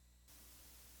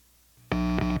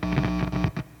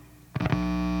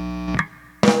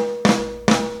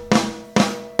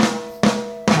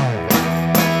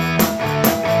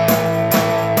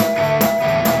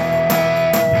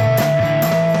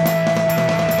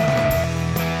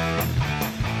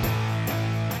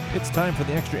It's time for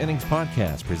the Extra Innings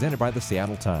Podcast, presented by the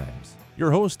Seattle Times.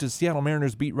 Your host is Seattle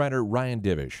Mariners beat writer Ryan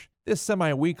Divish. This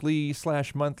semi-weekly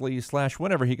 / monthly /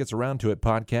 whenever he gets around to it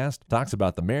podcast talks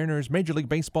about the Mariners, Major League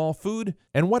Baseball, food,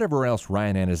 and whatever else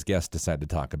Ryan and his guests decide to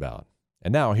talk about.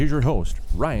 And now, here's your host,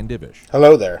 Ryan Divish.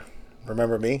 Hello there.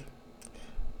 Remember me?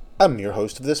 I'm your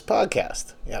host of this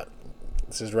podcast. Yeah,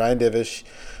 this is Ryan Divish,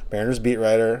 Mariners beat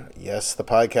writer. Yes, the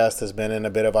podcast has been in a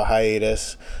bit of a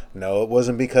hiatus. No, it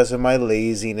wasn't because of my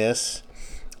laziness.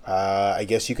 I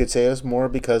guess you could say it was more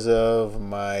because of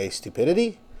my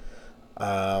stupidity.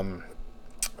 Some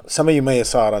of you may have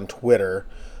saw it on Twitter,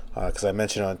 because I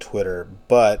mentioned it on Twitter.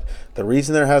 But the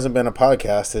reason there hasn't been a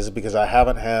podcast is because I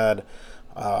haven't had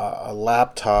a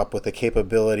laptop with the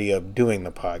capability of doing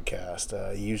the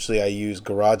podcast. Usually I use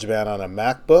GarageBand on a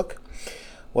MacBook.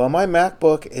 Well, my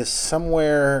MacBook is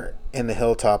somewhere in the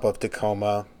hilltop of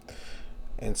Tacoma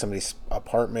in somebody's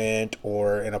apartment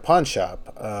or in a pawn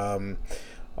shop. On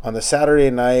the Saturday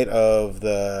night of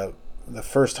the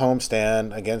first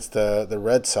homestand against the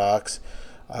Red Sox,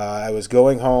 I was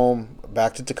going home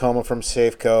back to Tacoma from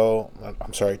T-Mobile.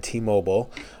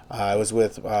 I was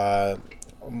with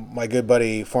my good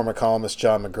buddy, former columnist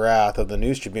John McGrath of the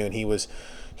News Tribune.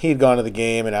 He had gone to the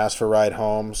game and asked for a ride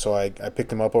home, so I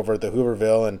picked him up over at the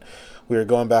Hooverville, and we were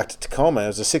going back to Tacoma. It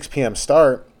was a 6 p.m.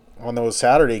 start on those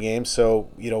Saturday games,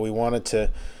 so we wanted to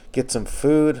get some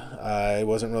food. I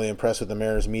wasn't really impressed with the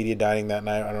Mariners media dining that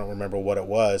night. I don't remember what it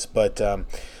was, but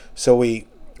so we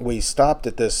stopped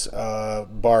at this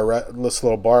this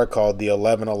little bar called the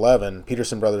 1111,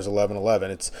 Peterson Brothers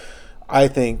 1111. It's, I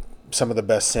think, some of the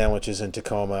best sandwiches in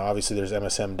Tacoma. Obviously, there's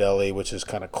MSM Deli, which is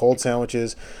kind of cold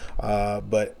sandwiches,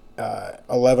 but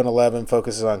 1111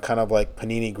 focuses on kind of like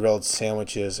panini grilled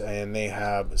sandwiches, and they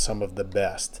have some of the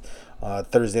best.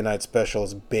 Thursday night special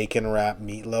is bacon wrap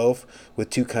meatloaf with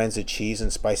 2 kinds of cheese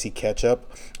and spicy ketchup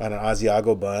on an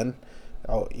Asiago bun.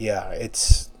 Oh yeah,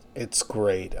 it's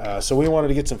great. So we wanted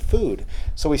to get some food,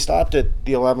 so we stopped at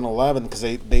the 1111 because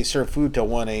they serve food till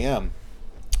 1 a.m.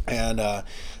 and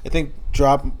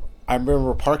I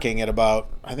remember parking at about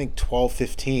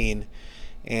 12:15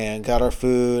 and got our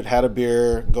food, had a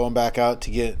beer, going back out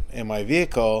to get in my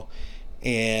vehicle,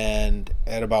 and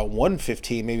at about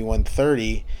 1:15, maybe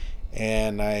 1:30,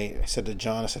 and I said to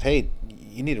John, I said, "Hey,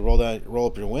 you need to roll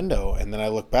up your window." And then I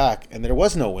looked back, and there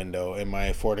was no window in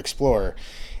my Ford Explorer,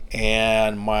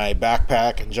 and my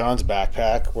backpack and John's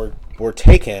backpack were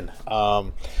taken.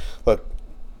 Look,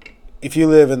 if you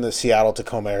live in the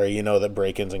Seattle-Tacoma area, you know that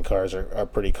break-ins in cars are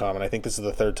pretty common. I think this is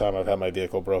the 3rd time I've had my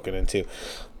vehicle broken into.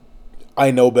 I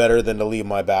know better than to leave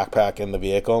my backpack in the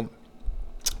vehicle.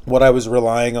 What I was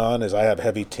relying on is I have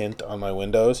heavy tint on my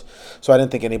windows, so I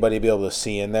didn't think anybody would be able to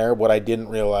see in there. What I didn't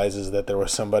realize is that there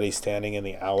was somebody standing in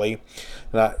the alley,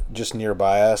 not just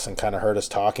nearby us, and kind of heard us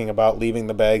talking about leaving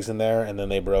the bags in there, and then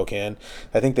they broke in.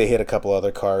 I think they hit a couple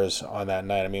other cars on that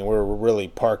night. I mean, we were really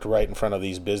parked right in front of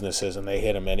these businesses, and they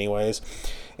hit them anyways.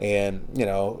 And,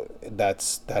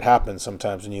 that happens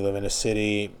sometimes when you live in a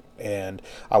city. And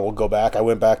I will go back. I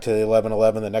went back to the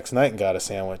 1111 the next night and got a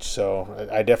sandwich. So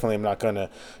I definitely am not going to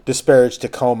disparage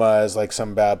Tacoma as like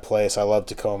some bad place. I love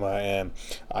Tacoma, and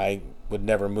I would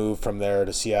never move from there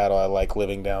to Seattle. I like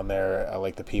living down there. I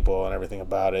like the people and everything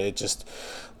about it. It's just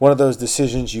one of those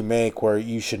decisions you make where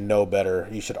you should know better.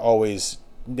 You should always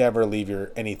never leave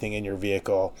anything in your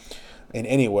vehicle in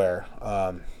anywhere.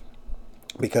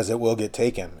 Because it will get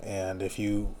taken, and if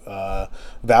you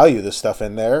value the stuff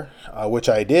in there, which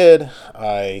I did,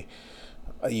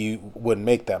 you wouldn't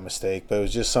make that mistake. But it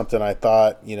was just something I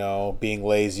thought, being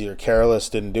lazy or careless,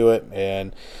 didn't do it,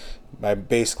 and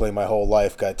basically my whole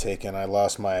life got taken. I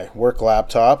lost my work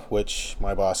laptop, which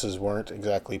my bosses weren't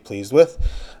exactly pleased with.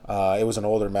 It was an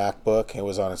older MacBook. It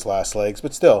was on its last legs,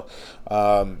 but still,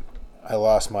 I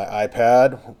lost my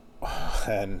iPad,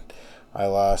 and I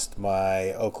lost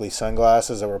my Oakley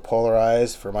sunglasses that were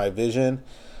polarized for my vision,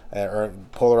 or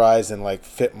polarized and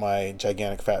fit my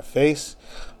gigantic fat face.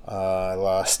 I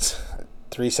lost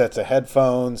 3 sets of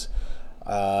headphones.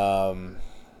 What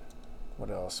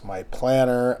else? My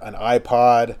planner, an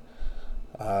iPod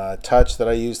Touch that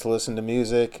I use to listen to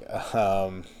music.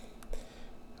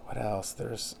 What else?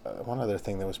 There's one other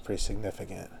thing that was pretty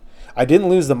significant. I didn't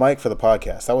lose the mic for the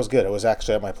podcast. That was good. It was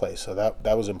actually at my place, so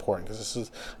that was important because this is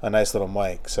a nice little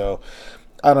mic. So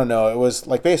I don't know. It was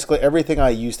basically everything I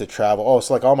used to travel. Oh,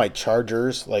 so all my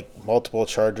chargers, multiple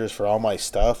chargers for all my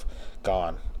stuff,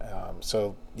 gone.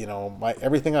 So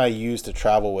everything I used to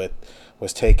travel with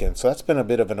was taken. So that's been a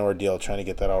bit of an ordeal trying to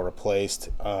get that all replaced.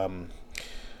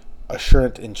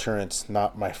 Assurant Insurance,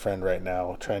 not my friend right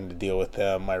now, trying to deal with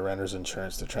them, my renter's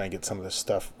insurance, to try and get some of this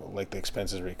stuff, like the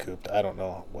expenses, recouped. I don't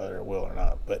know whether it will or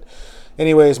not. But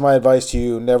anyways, my advice to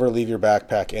you, never leave your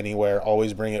backpack anywhere.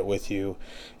 Always bring it with you.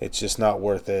 It's just not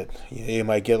worth it. You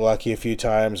might get lucky a few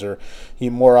times, or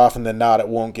more often than not, it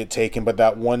won't get taken. But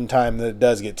that one time that it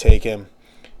does get taken,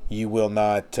 you will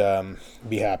not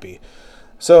be happy.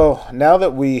 So now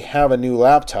that we have a new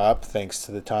laptop, thanks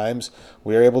to the times,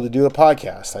 we are able to do a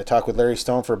podcast. I talked with Larry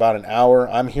Stone for about an hour.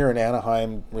 I'm here in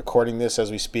Anaheim recording this as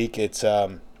we speak. It's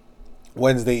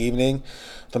Wednesday evening.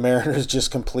 The Mariners just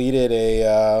completed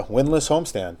a winless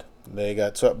homestand. They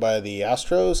got swept by the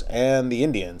Astros and the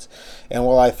Indians. And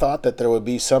while I thought that there would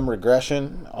be some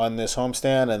regression on this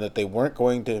homestand and that they weren't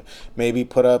going to maybe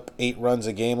put up 8 runs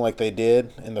a game like they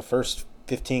did in the first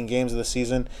 15 games of the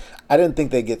season, I didn't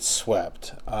think they'd get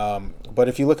swept. But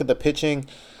if you look at the pitching,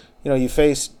 you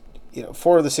faced,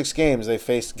 4 of the 6 games, they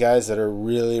faced guys that are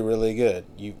really, really good.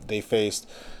 They faced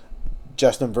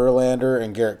Justin Verlander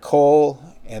and Garrett Cole,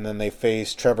 and then they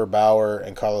faced Trevor Bauer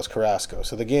and Carlos Carrasco.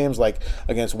 So the games like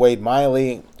against Wade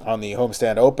Miley on the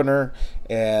homestand opener,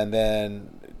 and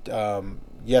then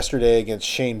yesterday against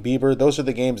Shane Bieber, those are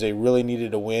the games they really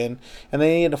needed to win, and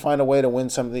they needed to find a way to win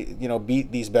some of the,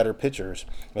 beat these better pitchers.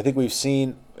 I think we've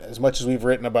seen, as much as we've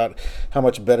written about how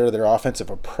much better their offensive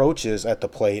approach is at the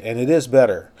plate, and it is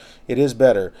better. It is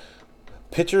better.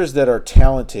 Pitchers that are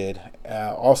talented,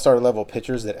 all-star level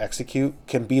pitchers that execute,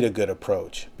 can beat a good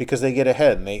approach because they get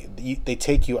ahead, and they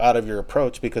take you out of your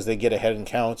approach because they get ahead in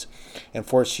counts and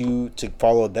force you to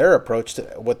follow their approach to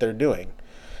what they're doing.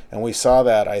 And we saw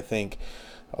that, I think,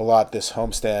 a lot this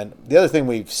homestand. The other thing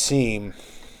we've seen,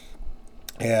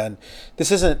 and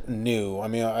this isn't new. I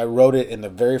mean, I wrote it in the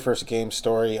very first game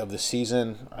story of the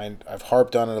season. I've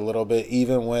harped on it a little bit,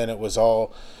 even when it was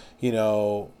all,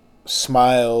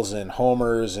 smiles and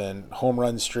homers and home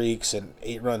run streaks and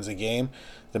 8 runs a game.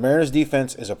 The Mariners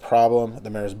defense is a problem. The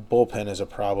Mariners bullpen is a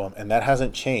problem, and that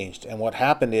hasn't changed. And what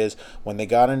happened is when they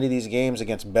got into these games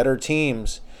against better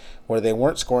teams where they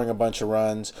weren't scoring a bunch of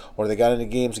runs, or they got into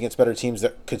games against better teams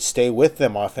that could stay with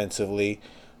them offensively,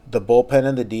 the bullpen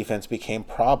and the defense became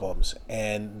problems,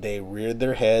 and they reared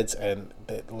their heads, and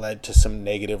that led to some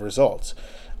negative results.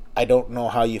 I don't know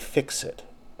how you fix it.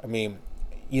 I mean,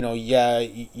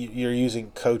 you're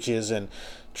using coaches and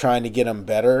trying to get them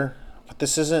better, but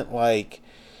this isn't like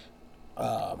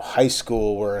high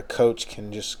school where a coach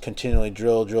can just continually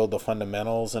drill the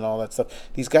fundamentals and all that stuff.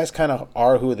 These guys kind of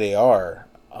are who they are.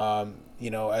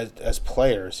 As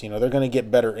players, they're going to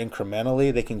get better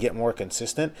incrementally. They can get more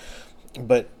consistent,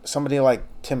 but somebody like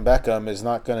Tim Beckham is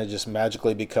not going to just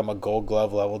magically become a Gold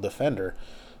Glove level defender.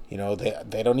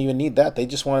 They don't even need that. They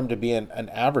just want him to be an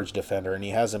average defender, and he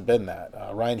hasn't been that.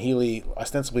 Ryan Healy,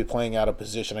 ostensibly playing out of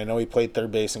position. I know he played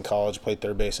third base in college, played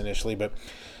third base initially, but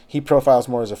he profiles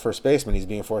more as a first baseman. He's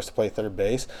being forced to play third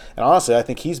base. And honestly, I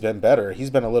think he's been better. He's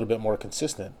been a little bit more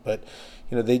consistent. But,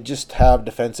 they just have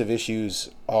defensive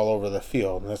issues all over the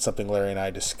field. And that's something Larry and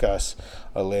I discuss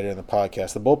later in the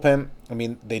podcast. The bullpen,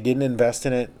 they didn't invest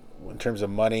in it in terms of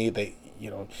money.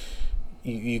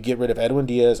 You get rid of Edwin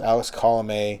Diaz, Alex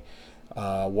Colomé,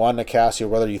 Juan Nicasio,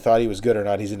 whether you thought he was good or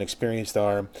not. He's an experienced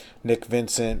arm. Nick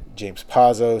Vincent, James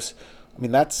Pazos.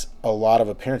 That's a lot of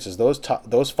appearances.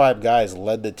 Those 5 guys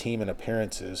led the team in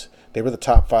appearances. They were the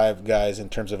top 5 guys in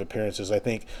terms of appearances. I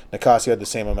think Nicasio had the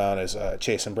same amount as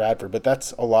Chase and Bradford, but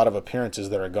that's a lot of appearances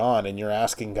that are gone, and you're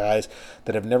asking guys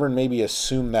that have never maybe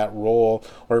assumed that role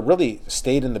or really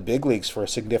stayed in the big leagues for a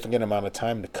significant amount of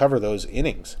time to cover those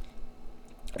innings.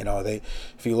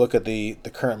 If you look at the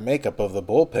current makeup of the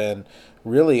bullpen,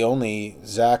 really only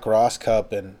Zach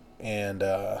Rosscup and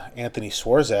Anthony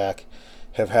Swarzak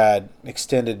have had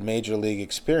extended major league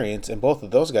experience, and both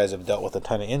of those guys have dealt with a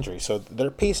ton of injuries. So they're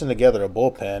piecing together a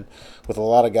bullpen with a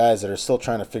lot of guys that are still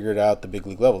trying to figure it out at the big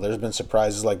league level. There's been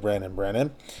surprises like Brandon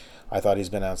Brennan. I thought he's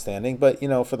been outstanding, but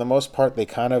for the most part, they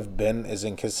kind of been as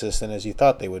inconsistent as you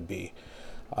thought they would be,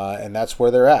 and that's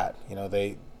where they're at.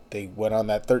 They went on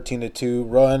that 13-2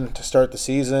 run to start the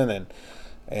season,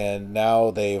 and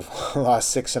now they've lost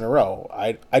 6 in a row.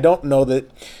 I don't know that,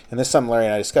 and this is something Larry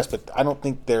and I discussed, but I don't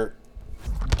think they're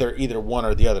either one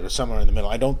or the other. They're somewhere in the middle.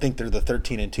 I don't think they're the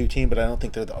 13-2 team, but I don't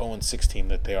think they're the 0-6 team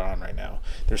that they are on right now.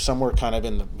 They're somewhere kind of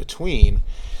in the between,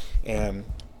 and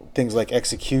things like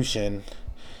execution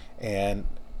and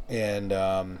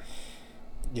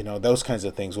those kinds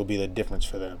of things will be the difference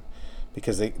for them,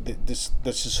 because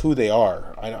that's just who they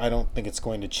are. I don't think it's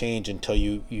going to change until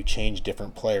you change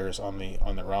different players on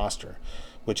the roster,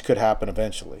 which could happen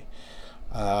eventually.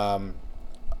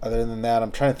 Other than that,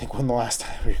 I'm trying to think when the last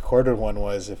time I recorded one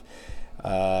was.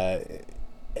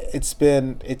 it's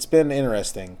been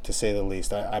interesting, to say the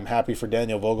least. I'm happy for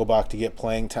Daniel Vogelbach to get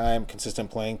playing time, consistent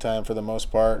playing time for the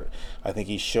most part. I think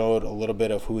he showed a little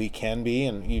bit of who he can be,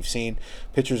 and you've seen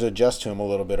pitchers adjust to him a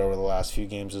little bit over the last few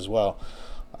games as well.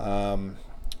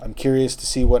 I'm curious to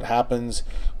see what happens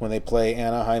when they play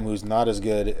Anaheim, who's not as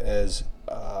good as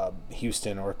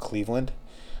Houston or Cleveland.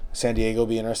 San Diego will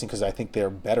be interesting because I think they're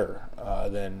better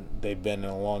than they've been in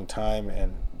a long time,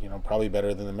 and probably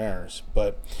better than the Mariners.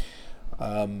 But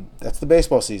that's the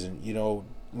baseball season.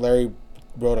 Larry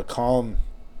wrote a column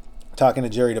talking to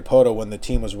Jerry Dipoto when the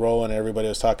team was rolling and everybody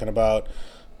was talking about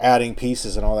adding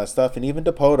pieces and all that stuff. And even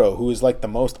Dipoto, who is like the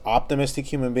most optimistic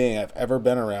human being I've ever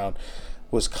been around,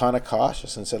 was kind of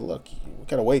cautious and said, look, we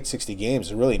got to wait 60 games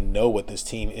to really know what this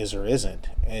team is or isn't.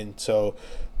 And so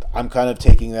I'm kind of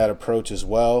taking that approach as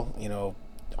well.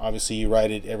 Obviously you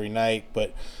write it every night,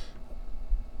 but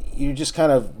you're just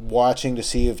kind of watching to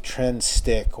see if trends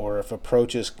stick or if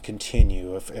approaches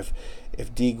continue.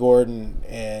 If D. Gordon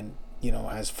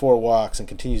has 4 walks and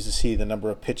continues to see the number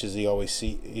of pitches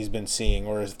he's been seeing,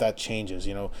 or if that changes,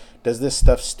 does this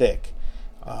stuff stick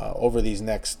over these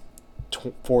next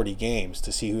 40 games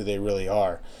to see who they really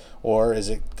are, or is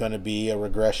it going to be a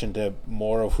regression to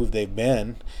more of who they've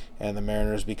been, and the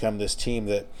Mariners become this team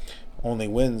that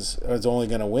is only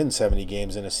going to win 70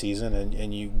 games in a season,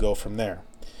 and you go from there.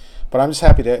 But I'm just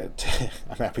happy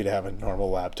I'm happy to have a normal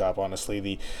laptop. Honestly,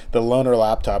 the loaner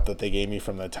laptop that they gave me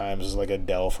from the Times was like a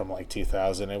Dell from like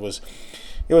 2000. It was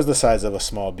the size of a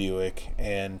small Buick,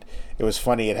 and it was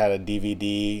funny. It had a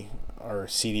DVD or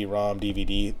CD-ROM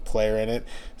DVD player in it.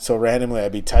 So randomly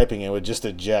I'd be typing, it would just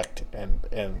eject, and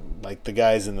like the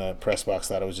guys in the press box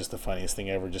thought it was just the funniest thing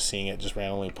ever. Just seeing it just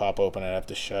randomly pop open, I'd have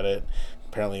to shut it.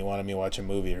 Apparently he wanted me to watch a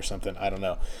movie or something. I don't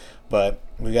know. But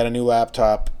we got a new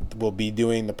laptop. We'll be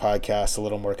doing the podcast a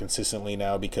little more consistently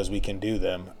now because we can do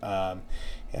them. And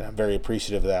I'm very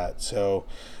appreciative of that. So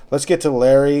let's get to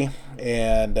Larry.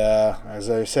 And as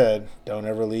I said, don't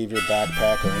ever leave your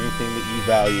backpack or anything that you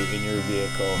value in your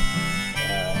vehicle.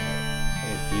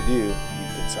 If you do, you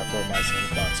could suffer my same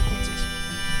consequences.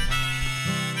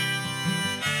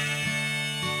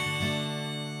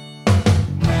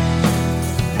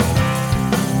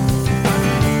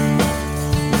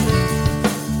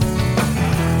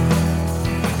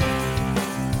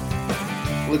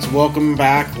 Let's welcome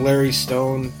back Larry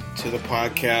Stone to the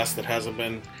podcast that hasn't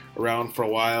been around for a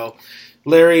while.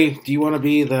 Larry, do you want to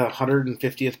be the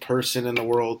 150th person in the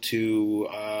world to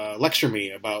lecture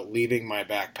me about leaving my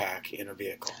backpack in a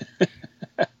vehicle?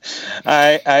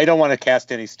 I don't want to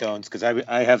cast any stones because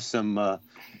I have some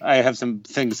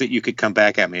things that you could come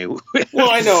back at me with.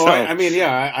 Well, I know. So. I mean,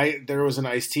 yeah, there was an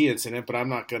iced tea incident, but I'm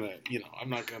not gonna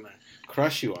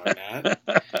crush you on that.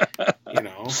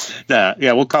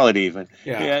 Yeah, we'll call it even.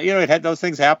 Yeah, it had those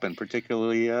things happen,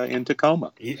 particularly in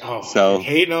Tacoma. So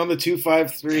hating on the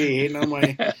 253, hating on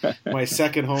my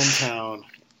second hometown.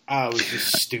 It was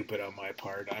just stupid on my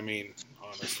part. I mean,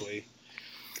 honestly,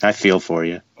 I feel for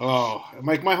you. Oh,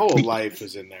 like my whole life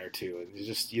is in there too, and it's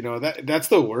just that's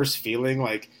the worst feeling.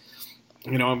 Like,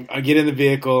 I get in the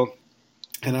vehicle,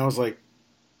 and I was like.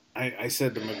 I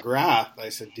said to McGrath, I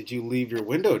said, did you leave your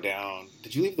window down?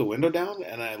 Did you leave the window down?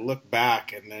 And I looked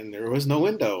back, and then there was no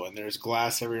window, and there's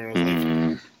glass everywhere. And I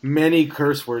was like, many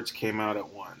curse words came out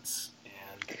at once.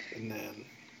 And then,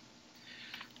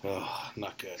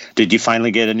 not good. Did you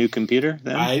finally get a new computer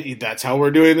then? That's how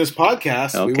we're doing this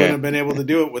podcast. Okay. We wouldn't have been able to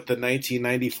do it with the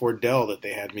 1994 Dell that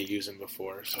they had me using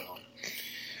before. So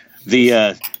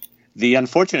The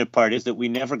unfortunate part is that we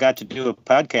never got to do a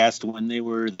podcast when they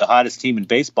were the hottest team in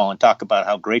baseball and talk about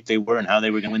how great they were and how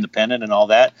they were going to win the pennant and all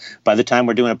that. By the time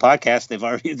we're doing a podcast,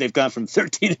 they've gone from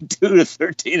 13-2 to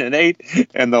 13-8,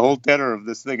 and the whole tenor of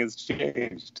this thing has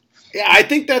changed. Yeah, I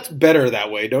think that's better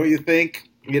that way, don't you think?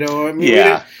 I mean,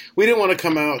 yeah. We didn't want to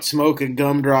come out smoking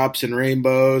gumdrops and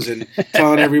rainbows and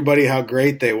telling everybody how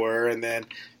great they were, and then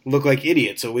look like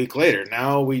idiots a week later.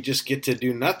 Now we just get to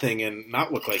do nothing and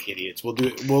not look like idiots. We'll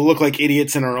look like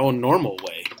idiots in our own normal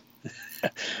way.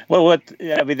 Well, I'm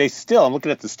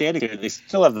looking at the standing here. They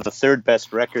still have the third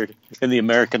best record in the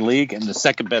American League and the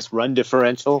second best run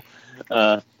differential.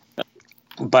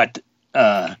 But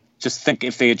just think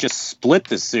if they had just split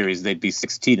this series, they'd be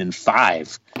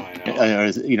 16-5. I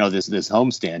know. This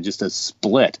homestand, just a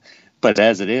split. But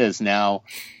as it is now,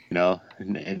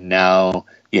 now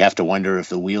you have to wonder if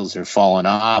the wheels are falling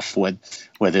off,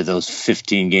 whether those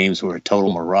 15 games were a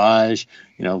total mirage,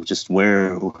 just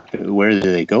where do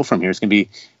they go from here?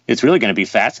 It's really going to be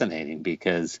fascinating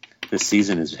because this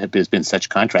season has been such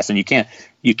contrast, and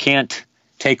you can't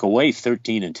take away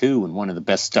 13-2 and one of the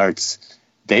best starts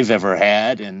they've ever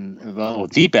had, and well,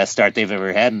 the best start they've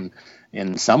ever had, and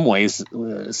in some ways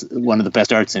one of the best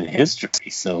starts in history.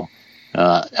 So,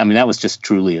 I mean, that was just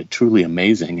truly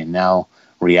amazing. And now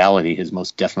reality has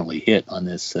most definitely hit on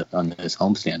this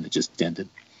homestand that just ended.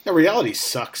 Yeah, reality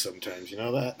sucks sometimes. You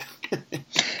know that.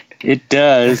 It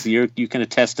does. You can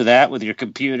attest to that with your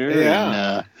computer.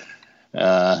 Yeah.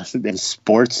 And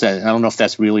sports. I don't know if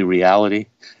that's really reality.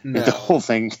 No. The whole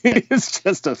thing is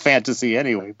just a fantasy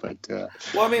anyway. But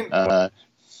well, I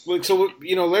mean, so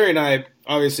you know, Larry and I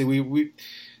obviously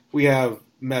we have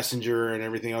Messenger and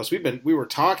everything else. We were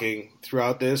talking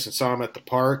throughout this and saw him at the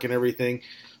park and everything.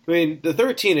 I mean, the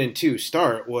 13-2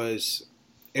 start was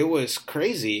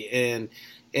crazy, and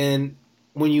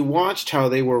when you watched how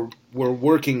they were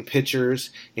working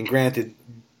pitchers, and granted,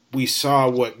 we saw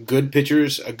what good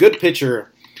pitchers, a good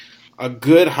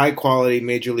high quality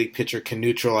major league pitcher can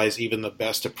neutralize even the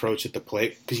best approach at the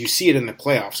plate, because you see it in the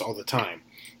playoffs all the time.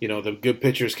 You know, the good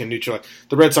pitchers can neutralize.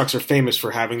 The Red Sox are famous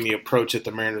for having the approach that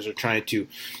the Mariners are trying to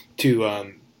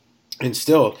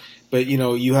instill. But, you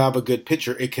know, you have a good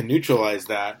pitcher, it can neutralize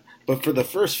that. But for the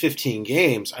first 15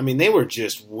 games, I mean, they were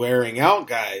just wearing out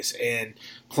guys and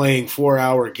playing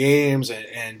 4-hour games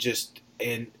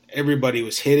and everybody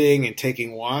was hitting and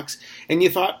taking walks. And you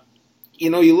thought, you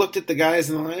know, you looked at the guys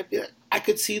in the lineup, yeah, I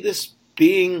could see this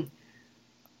being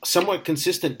somewhat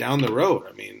consistent down the road.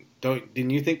 I mean,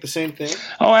 didn't you think the same thing?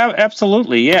 Oh,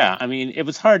 absolutely, yeah. I mean, it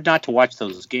was hard not to watch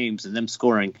those games and them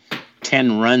scoring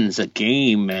 10 runs a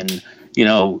game, and you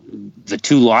know, the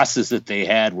two losses that they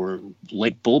had were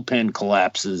like bullpen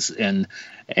collapses, and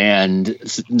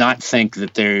not think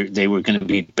that they were going to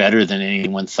be better than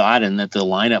anyone thought, and that the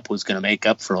lineup was going to make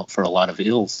up for a lot of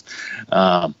ills.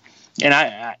 And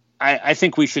I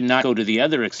think we should not go to the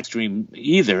other extreme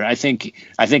either. I think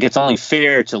it's only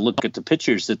fair to look at the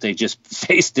pitchers that they just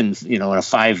faced in a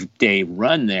 5-day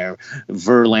run there.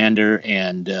 Verlander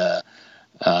and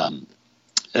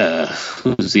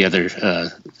who's the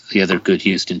other good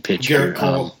Houston pitcher? Garrett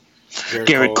Cole.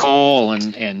 Garrett Cole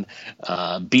and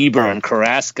Bieber and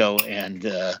Carrasco and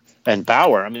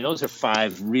Bauer. I mean, those are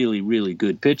 5 really, really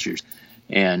good pitchers.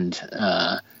 And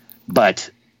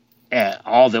but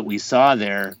all that we saw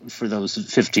there for those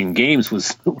 15 games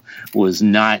was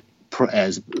not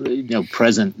as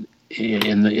present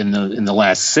in the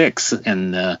last 6,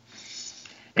 and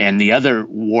the other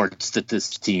warts that this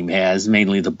team has,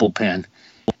 mainly the bullpen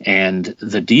and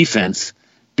the defense,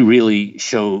 really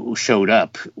showed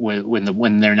up when they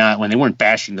weren't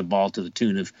bashing the ball to the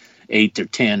tune of 8 or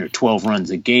 10 or 12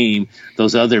 runs a game.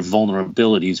 Those other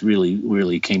vulnerabilities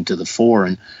really came to the fore,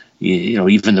 and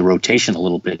even the rotation a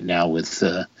little bit now with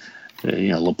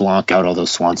LeBlanc out, although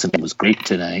Swanson was great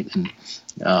tonight, and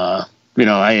I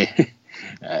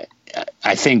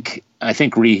think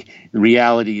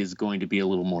reality is going to be a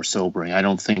little more sobering. I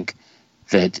don't think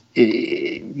that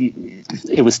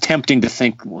it was tempting to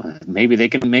think maybe they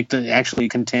can actually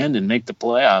contend and make the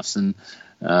playoffs, and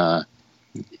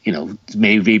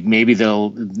maybe they'll,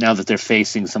 now that they're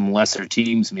facing some lesser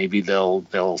teams, maybe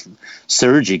they'll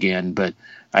surge again. But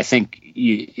I think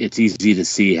it's easy to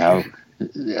see how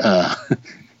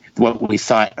what we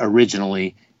thought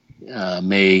originally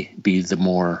may be the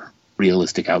more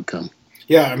realistic outcome.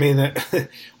 Yeah, I mean,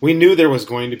 we knew there was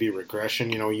going to be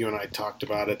regression. You know, you and I talked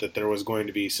about it, that there was going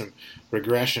to be some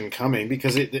regression coming,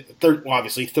 because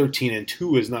obviously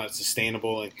 13-2 is not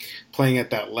sustainable, and playing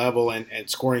at that level and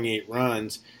scoring 8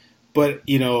 runs. But,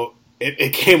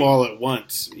 it came all at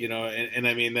once, and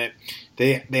I mean that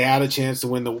they had a chance to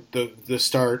win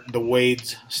the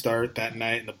Wade's start that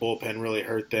night, and the bullpen really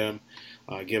hurt them,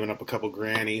 giving up a couple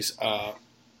grannies.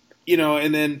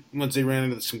 And then once they ran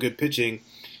into some good pitching,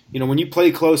 when you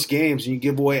play close games and you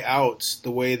give away outs the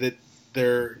way that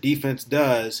their defense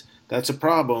does, that's a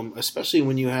problem, especially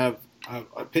when you have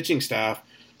a pitching staff,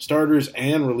 starters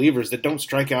and relievers, that don't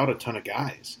strike out a ton of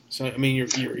guys. So I mean,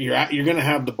 you're going to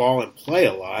have the ball in play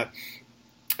a lot.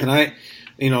 And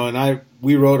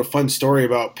we wrote a fun story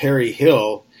about Perry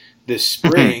Hill this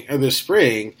spring,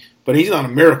 but he's not a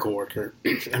miracle worker.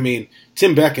 I mean,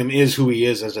 Tim Beckham is who he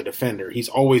is as a defender. He's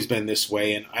always been this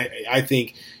way, and I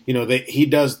think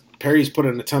Perry's put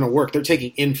in a ton of work. They're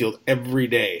taking infield every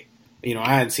day.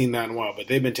 I hadn't seen that in a while, but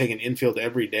they've been taking infield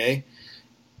every day.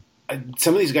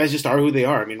 Some of these guys just are who they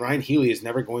are. I mean, Ryan Healy is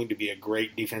never going to be a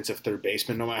great defensive third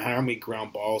baseman, no matter how many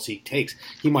ground balls he takes.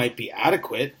 He might be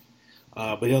adequate,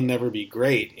 but he'll never be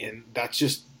great. And that's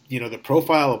just, the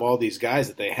profile of all these guys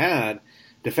that they had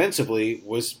defensively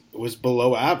was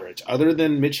below average. Other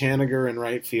than Mitch Haniger in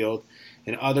right field,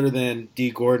 and other than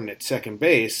Dee Gordon at second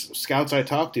base, scouts I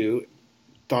talked to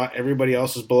thought everybody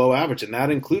else was below average, and that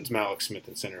includes Malik Smith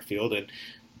in center field. And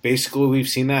basically we've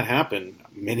seen that happen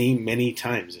many, many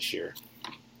times this year.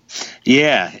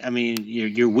 Yeah, I mean,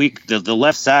 you're weak. The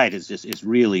left side is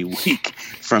really weak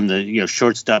from the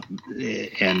shortstop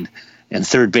and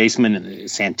third baseman.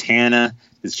 Santana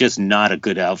is just not a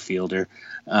good outfielder.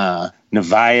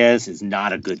 Narvaez is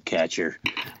not a good catcher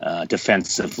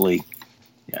defensively,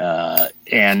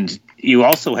 and you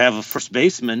also have a first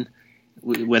baseman,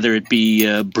 whether it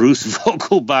be Bruce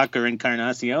Vogelbach or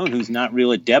Encarnacion, who's not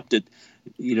real adept at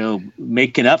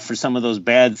making up for some of those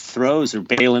bad throws or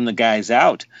bailing the guys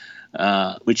out,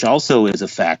 which also is a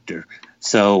factor.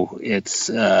 So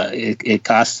it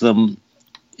costs them.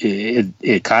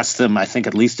 It costs them, I think,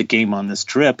 at least a game on this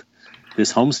trip,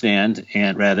 this homestand,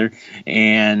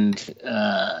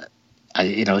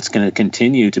 it's going to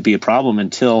continue to be a problem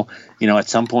until at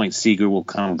some point Seager will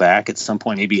come back. At some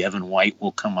point, maybe Evan White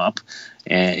will come up,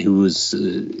 who is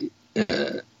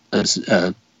a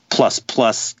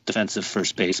plus defensive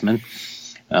first baseman.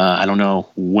 I don't know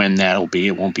when that'll be.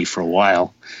 It won't be for a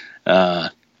while.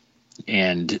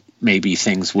 And maybe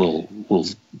things will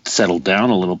settle down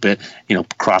a little bit.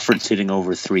 Crawford's hitting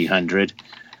over 300.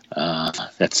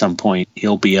 At some point,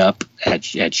 he'll be up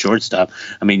at shortstop.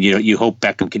 I mean, you hope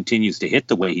Beckham continues to hit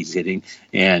the way he's hitting,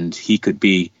 and he could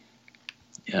be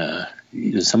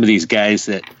some of these guys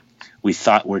that we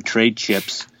thought were trade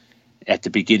chips at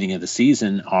the beginning of the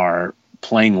season are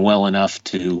playing well enough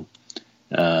to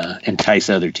entice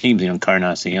other teams.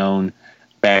 Encarnacion,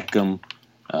 Beckham.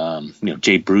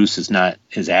 Jay Bruce is not,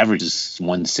 his average is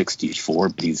 164,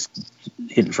 but he's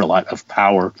hitting for a lot of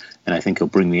power, and I think he'll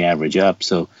bring the average up.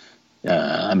 So,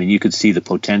 you could see the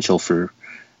potential for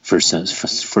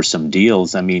some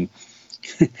deals. I mean,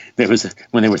 when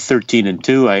they were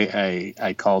 13-2,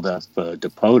 I called up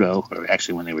Dipoto, or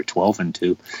actually when they were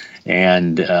 12-2,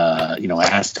 and I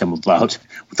asked him about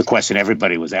the question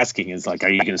everybody was asking is like, are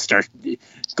you going to start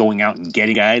going out and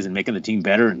getting guys and making the team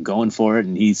better and going for it?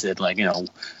 And he said,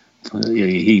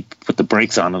 he put the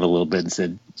brakes on it a little bit and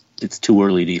said it's too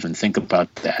early to even think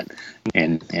about that,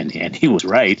 and he was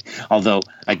right. Although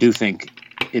I do think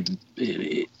it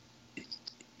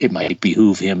might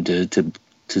behoove him to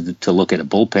look at a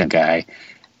bullpen guy,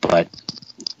 but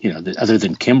other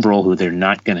than Kimbrel, who they're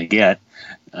not going to get,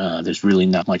 there's really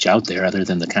not much out there other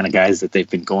than the kind of guys that they've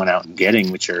been going out and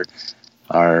getting, which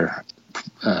are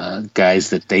guys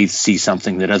that they see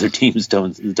something that other teams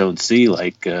don't see,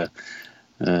 like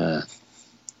Sadzik,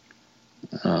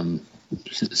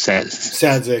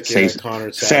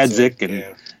 Connor Sadzik,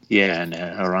 and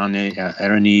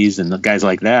Aranese and the guys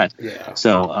like that. Yeah.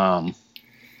 So.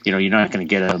 You're not going to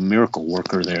get a miracle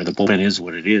worker there. The bullpen is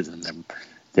what it is, and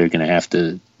they're going to have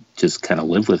to just kind of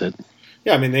live with it.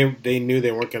 Yeah, I mean, they knew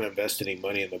they weren't going to invest any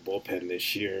money in the bullpen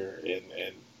this year, and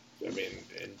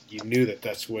you knew that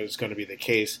that's what was going to be the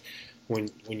case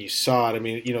when you saw it. I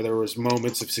mean, there was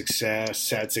moments of success.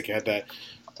 Sadzik had that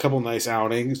couple nice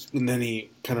outings, and then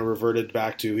he kind of reverted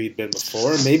back to who he'd been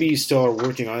before. Maybe he's still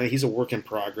working on it. He's a work in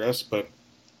progress, but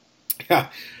yeah,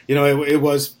 it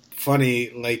was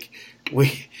funny. Like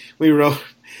we wrote,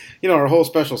 our whole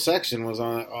special section was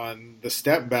on the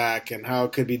step back and how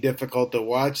it could be difficult to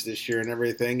watch this year and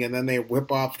everything. And then they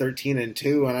whip off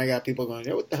 13-2, and I got people going,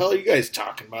 what the hell are you guys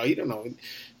talking about? You don't know.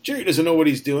 Jerry doesn't know what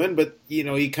he's doing, but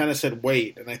he kind of said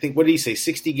wait. And I think, what did he say?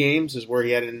 60 games is where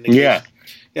he had it in the game.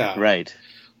 Yeah, right.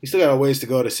 We still got a ways to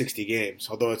go to 60 games,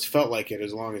 although it's felt like it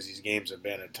as long as these games have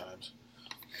been at times.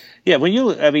 Yeah,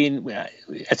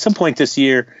 at some point this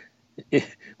year,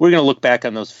 we're going to look back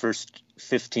on those first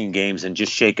 15 games and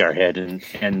just shake our head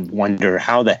and wonder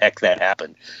how the heck that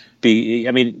happened.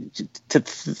 To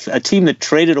a team that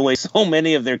traded away so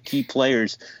many of their key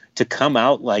players to come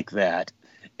out like that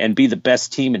and be the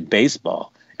best team in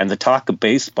baseball and the talk of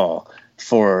baseball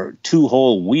for 2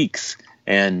 whole weeks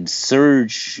and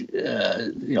surge,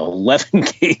 11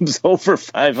 games over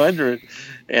 500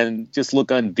 and just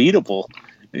look unbeatable,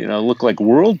 look like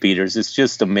world beaters. It's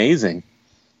just amazing.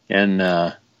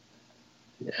 And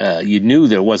you knew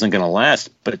there wasn't going to last,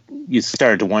 but you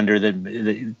started to wonder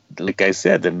that, like I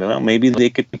said, that maybe they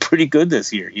could be pretty good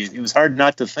this year. It was hard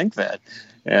not to think that,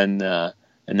 and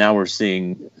now we're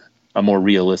seeing a more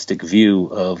realistic view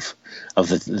of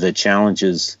the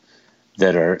challenges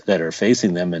that are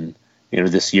facing them. And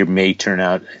this year may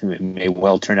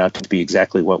well turn out to be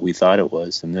exactly what we thought it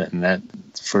was, and that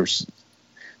first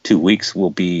 2 weeks will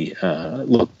be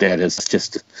looked at as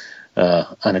just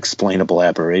unexplainable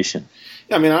aberration.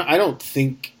 I mean, I don't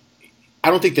think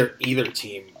they're either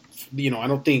team. I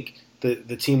don't think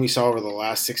the team we saw over the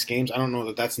last 6 games, I don't know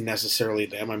that that's necessarily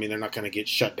them. I mean, they're not going to get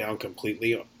shut down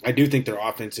completely. I do think their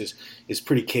offense is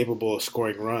pretty capable of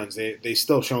scoring runs. They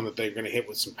still shown that they're going to hit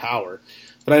with some power.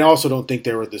 But I also don't think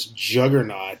they were this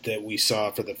juggernaut that we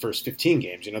saw for the first 15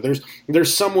 games. You know,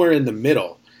 there's somewhere in the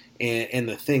middle. And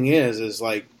the thing is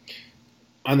like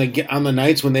on the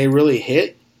nights when they really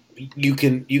hit, you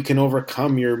can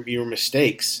overcome your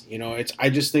mistakes. You know, I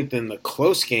just think that in the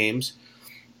close games,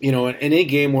 you know, in any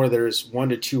game where there's 1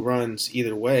 to 2 runs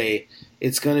either way,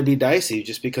 it's going to be dicey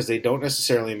just because they don't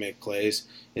necessarily make plays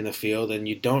in the field, and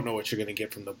you don't know what you're going to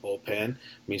get from the bullpen. I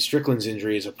mean, Strickland's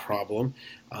injury is a problem.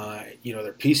 You know,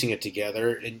 they're piecing it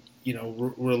together, and you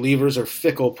know, relievers are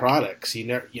fickle products. You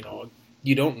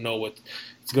don't know what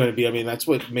it's going to be. I mean, that's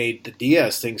what made the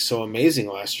Diaz thing so amazing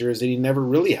last year, is that he never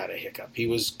really had a hiccup. He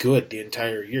was good the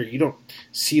entire year. You don't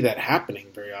see that happening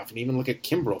very often. Even look at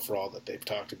Kimbrel, for all that they've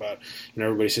talked about. You know,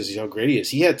 everybody says how great he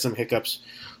is. He had some hiccups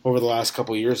over the last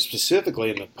couple of years, specifically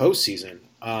in the postseason.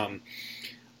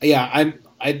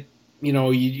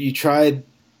 You tried.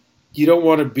 You don't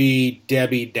want to be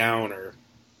Debbie Downer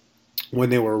when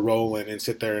they were rolling and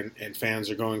sit there and fans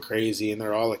are going crazy and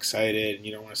they're all excited, and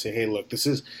you don't want to say, hey, look, this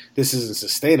isn't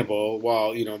sustainable.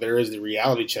 While, you know, there is the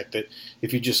reality check that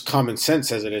if you just common sense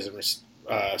says it isn't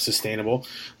sustainable.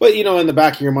 But, you know, in the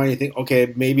back of your mind, you think,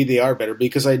 okay, maybe they are better,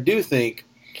 because I do think,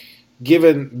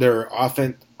 given their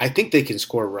offense, I think they can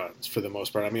score runs for the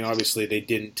most part. I mean, obviously they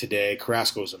didn't today.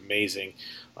 Carrasco is amazing.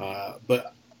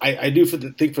 But I do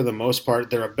think for the most part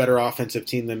they're a better offensive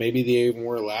team than maybe they even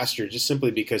were last year, just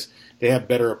simply because they have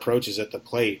better approaches at the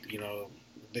plate. You know,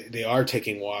 they are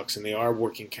taking walks and they are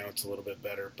working counts a little bit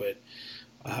better. But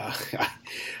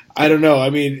I don't know. I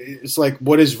mean, it's like,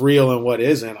 what is real and what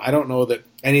isn't? I don't know that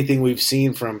anything we've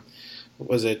seen from,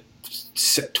 was it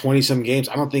 20-some games?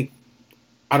 I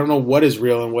don't know what is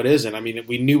real and what isn't. I mean,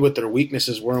 we knew what their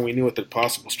weaknesses were and we knew what their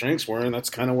possible strengths were, and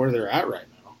that's kind of where they're at right now.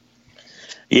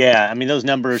 Yeah, I mean, those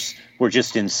numbers were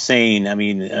just insane. I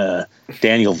mean,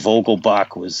 Daniel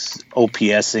Vogelbach was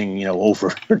OPSing, you know,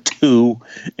 over 2,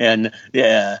 and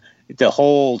the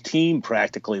whole team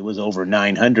practically was over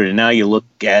 900. And now you look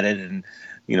at it, and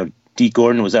you know, D.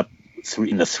 Gordon was up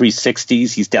in the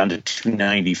 360s. He's down to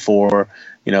 294.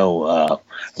 You know,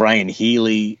 Ryan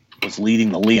Healy was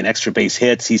leading the league in extra base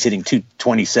hits. He's hitting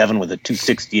 227 with a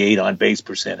 268 on base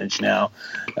percentage now.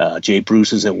 Jay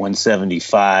Bruce is at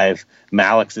 175.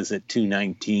 Malix is at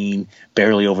 219,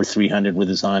 barely over 300 with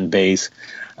his on base.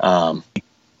 You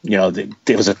know,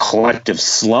 there was a collective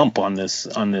slump on this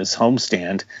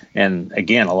homestand, and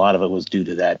again, a lot of it was due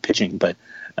to that pitching. But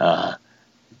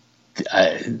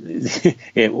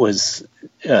it was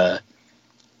I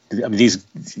mean, these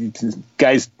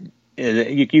guys.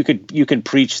 You can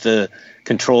preach the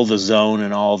control the zone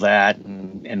and all that,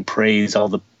 and praise all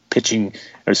the pitching,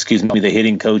 or excuse me, the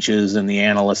hitting coaches and the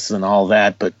analysts and all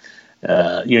that, but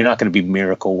you're not going to be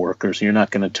miracle workers. You're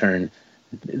not going to turn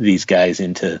these guys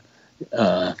into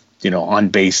on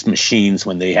base machines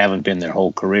when they haven't been their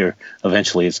whole career.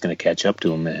 Eventually, it's going to catch up to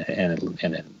them,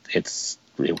 and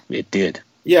it did.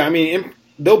 Yeah, I mean,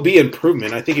 there'll be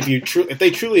improvement. I think if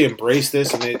they truly embrace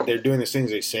this and they're doing the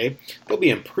things they say, there'll be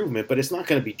improvement, but it's not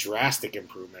going to be drastic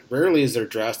improvement. Rarely is there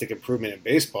drastic improvement in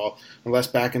baseball unless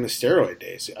back in the steroid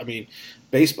days. I mean,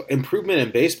 improvement in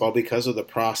baseball, because of the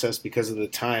process, because of the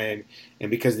time,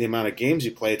 and because of the amount of games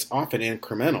you play, it's often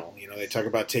incremental. You know, they talk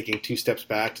about taking 2 steps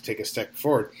back to take a step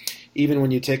forward. Even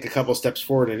when you take a couple steps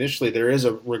forward initially, there is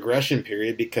a regression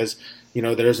period because, you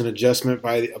know, there's an adjustment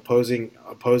by the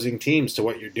opposing teams to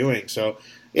what you're doing. So,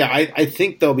 yeah, I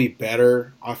think they'll be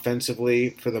better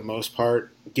offensively for the most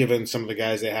part, given some of the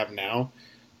guys they have now.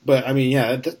 But, I mean,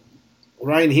 yeah,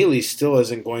 Ryan Healy still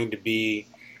isn't going to be,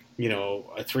 you know,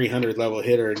 a 300 level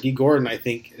hitter. And D. Gordon, I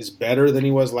think, is better than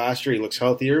he was last year. He looks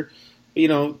healthier. But, you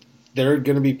know, there are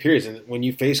going to be periods. And when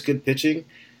you face good pitching,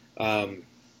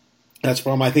 that's a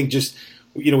problem. I think just,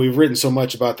 you know, we've written so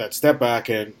much about that step back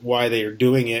and why they are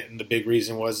doing it, and the big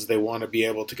reason was they want to be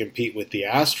able to compete with the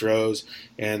Astros,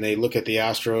 and they look at the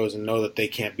Astros and know that they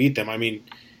can't beat them. I mean,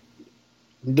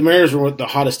 the Mariners were the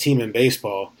hottest team in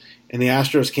baseball, and the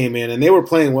Astros came in, and they were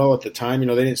playing well at the time. You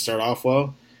know, they didn't start off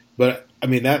well, but I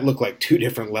mean, that looked like 2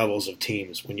 different levels of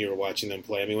teams when you were watching them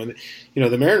play. I mean, when, you know,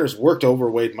 the Mariners worked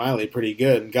over Wade Miley pretty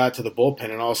good and got to the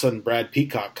bullpen, and all of a sudden Brad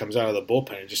Peacock comes out of the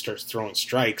bullpen and just starts throwing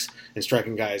strikes and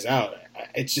striking guys out.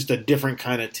 It's just a different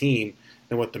kind of team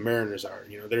than what the Mariners are.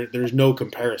 You know, there's no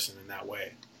comparison in that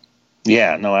way.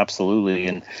 Yeah, no, absolutely.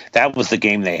 And that was the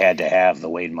game they had to have, the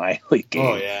Wade Miley game.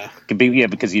 Oh, yeah.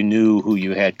 Because you knew who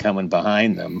you had coming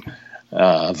behind them,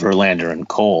 Verlander and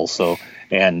Cole. So,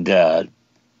 and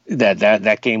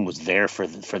that game was there for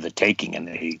the taking, and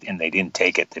they didn't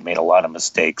take it. They made a lot of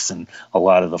mistakes, and a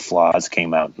lot of the flaws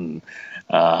came out. And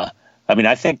I mean,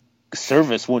 I think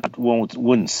Service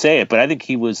wouldn't say it, but I think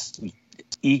he was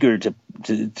eager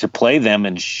to play them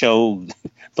and show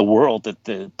the world that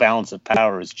the balance of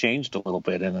power has changed a little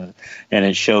bit, and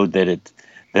it showed that it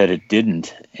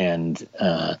didn't. And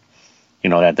that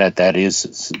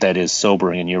is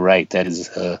sobering. And you're right, that is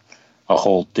a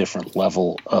whole different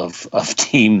level of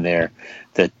team there.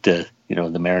 That the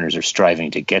Mariners are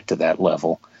striving to get to that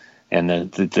level. And the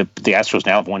Astros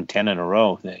now have won 10 in a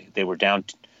row. They were down.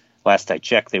 Last I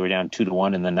checked, they were down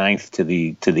 2-1 in the ninth to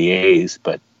the A's,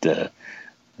 but even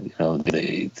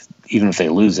if they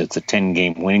lose, it's a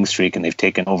 10-game winning streak, and they've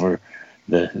taken over.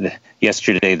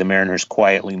 Yesterday, the Mariners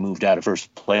quietly moved out of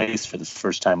first place for the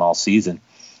first time all season,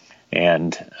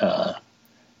 and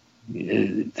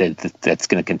that's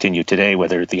going to continue today,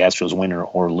 whether the Astros win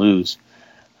or lose.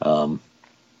 I mean,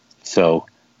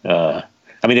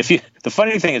 the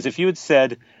funny thing is, if you had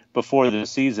said before the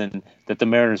season that the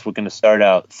Mariners were going to start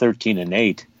out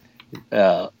 13-8,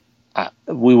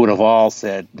 we would have all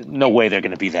said, no way they're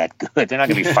going to be that good. They're not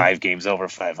going to be 5 games over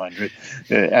 500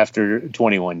 after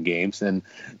 21 games. And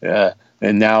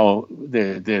now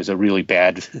there's a really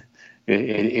bad,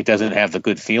 it doesn't have the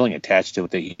good feeling attached to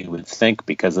it that you would think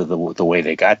because of the way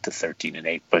they got to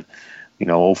 13-8. But,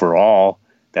 overall,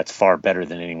 that's far better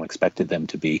than anyone expected them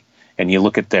to be. And you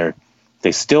look at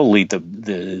they still lead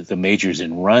the majors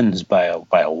in runs by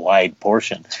a wide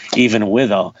portion, even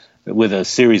with a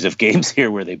series of games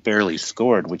here where they barely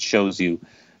scored, which shows you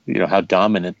how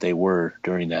dominant they were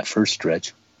during that first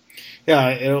stretch.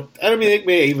 Yeah, I mean, it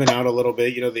may even out a little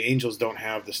bit. The Angels don't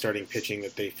have the starting pitching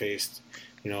that they faced,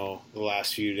 the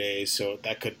last few days, so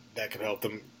that could help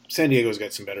them. San Diego's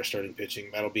got some better starting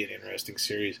pitching. That'll be an interesting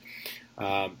series.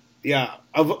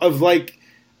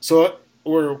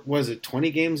 Or was it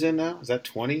 20 games in now? Is that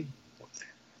 20?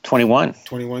 21.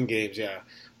 21 games, yeah.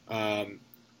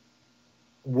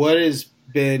 What has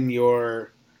been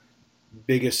your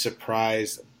biggest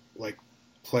surprise, like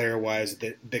player-wise,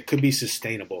 that could be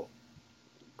sustainable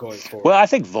going forward? Well, I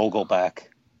think Vogelbach,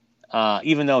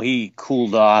 even though he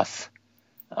cooled off,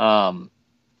 that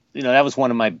was one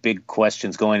of my big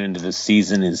questions going into the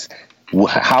season is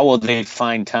how will they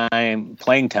find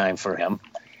playing time for him?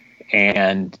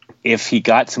 And if he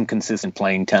got some consistent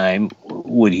playing time,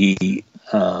 would he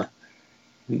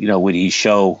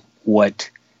show what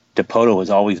Dipoto has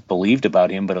always believed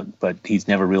about him, but he's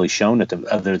never really shown it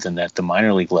other than at the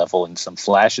minor league level in some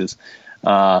flashes.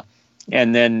 And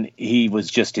then he was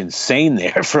just insane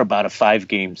there for about a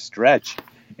 5-game stretch,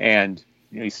 and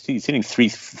he's hitting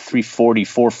 340,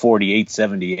 440,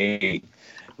 878,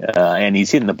 and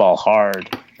he's hitting the ball hard.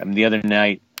 I mean, the other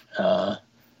night.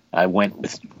 I went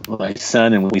with my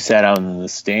son and we sat out in the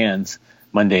stands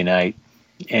Monday night,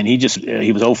 and he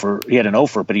was over. He had an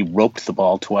offer, but he roped the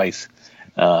ball twice,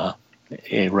 right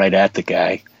at the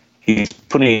guy. He's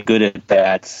putting good at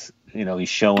bats. He's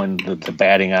showing the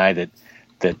batting eye that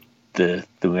the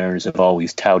Mariners have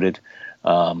always touted.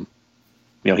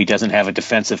 He doesn't have a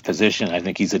defensive position. I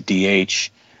think he's a DH,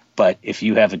 but if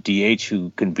you have a DH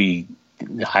who can be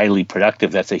highly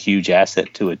productive, that's a huge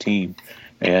asset to a team.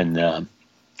 And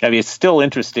it's still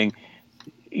interesting.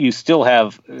 You still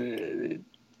have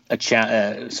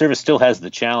Service still has the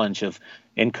challenge of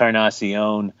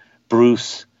Encarnacion,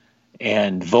 Bruce,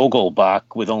 and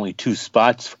Vogelbach with only 2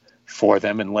 spots for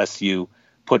them, unless you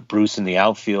put Bruce in the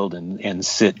outfield and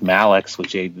sit Mallex,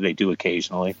 which they do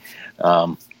occasionally.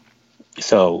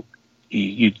 So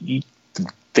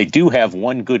they do have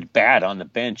one good bat on the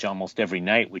bench almost every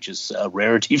night, which is a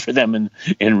rarity for them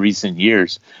in recent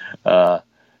years.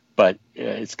 But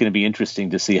it's going to be interesting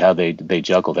to see how they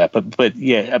juggle that. But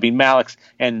yeah, I mean, Mallex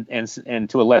and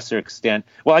to a lesser extent,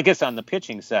 well, I guess on the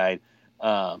pitching side,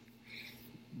 Brandon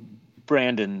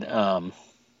Brennan.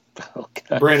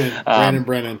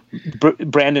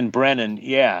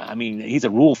 Yeah, I mean, he's a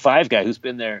Rule 5 guy who's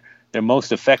been their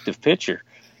most effective pitcher,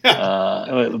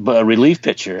 a relief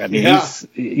pitcher. I mean,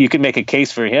 you can make a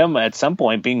case for him at some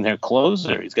point being their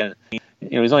closer. He's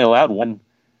only allowed one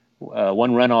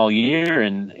run all year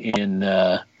in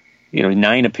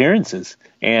 9 appearances,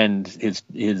 and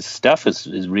his stuff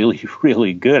is really,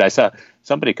 really good. I saw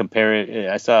somebody compare it.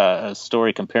 I saw a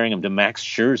story comparing him to Max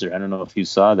Scherzer. I don't know if you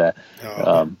saw that.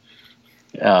 I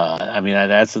mean,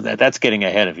 that's getting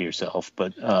ahead of yourself,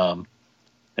 but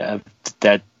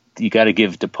that you got to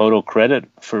give Dipoto credit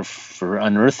for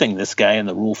unearthing this guy in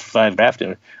the Rule 5 draft.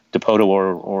 Dipoto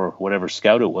or whatever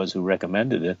scout it was who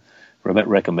recommended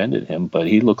him, but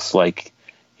he looks like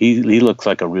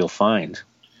a real find.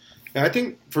 Yeah, I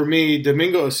think for me,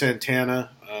 Domingo Santana,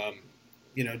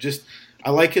 just I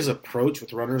like his approach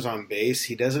with runners on base.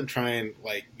 He doesn't try and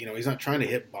he's not trying to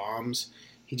hit bombs.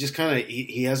 He just kind of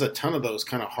he has a ton of those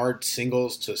kind of hard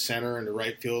singles to center and to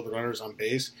right field, runners on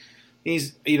base.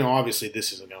 He's obviously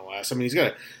this isn't going to last. I mean, he's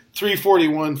got a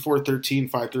 341, 413,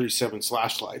 537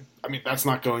 slash line. I mean, that's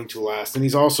not going to last. And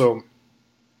he's also,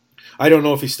 I don't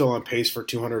know if he's still on pace for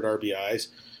 200 RBIs.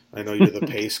 I know you're the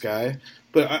pace guy,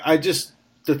 but I just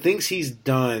the things he's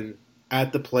done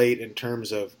at the plate in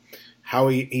terms of how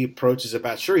he approaches at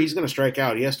bat. Sure, he's going to strike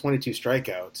out. He has 22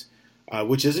 strikeouts,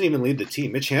 which doesn't even lead the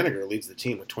team. Mitch Haniger leads the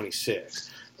team with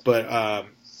 26. But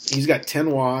he's got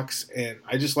 10 walks, and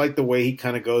I just like the way he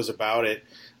kind of goes about it,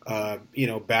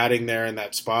 batting there in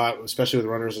that spot, especially with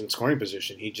runners in scoring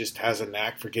position. He just has a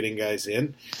knack for getting guys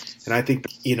in. And I think,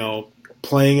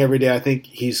 playing every day, I think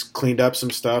he's cleaned up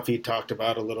some stuff. He talked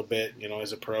about a little bit,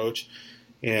 his approach.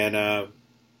 And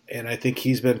I think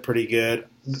he's been pretty good.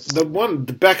 The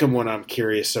Beckham one I'm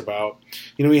curious about.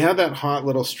 He had that hot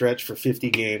little stretch for 50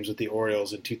 games with the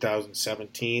Orioles in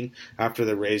 2017 after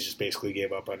the Rays just basically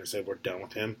gave up on him and said, we're done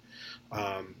with him.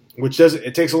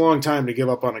 It takes a long time to give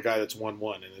up on a guy that's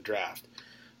 1-1 in the draft.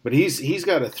 But he's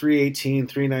got a 318,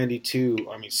 392,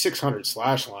 600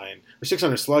 slash line, or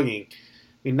 600 slugging.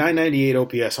 998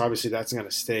 OPS, obviously that's going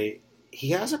to stay. He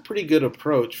has a pretty good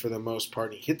approach for the most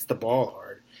part. He hits the ball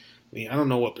hard. I don't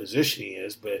know what position he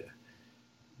is, but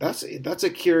that's a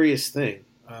curious thing.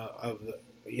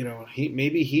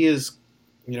 He is.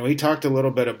 He talked a little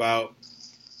bit about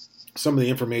some of the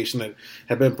information that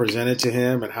had been presented to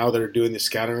him and how they're doing the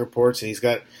scouting reports, and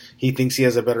he thinks he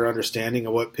has a better understanding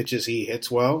of what pitches he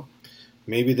hits well.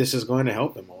 Maybe this is going to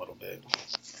help him a little bit.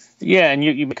 Yeah, and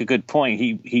you make a good point.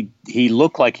 He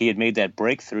looked like he had made that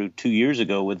breakthrough 2 years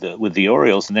ago with the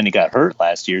Orioles, and then he got hurt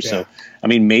last year. Yeah. So,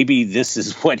 maybe this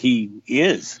is what he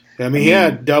is. He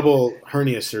had double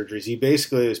hernia surgeries. He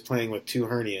basically was playing with two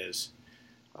hernias.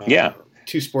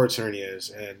 Two sports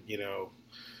hernias, and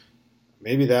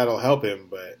maybe that'll help him,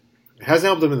 but it hasn't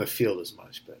helped him in the field as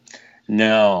much. But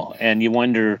no, and you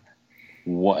wonder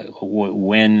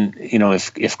when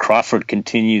if Crawford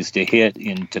continues to hit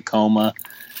in Tacoma.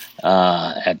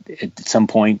 At some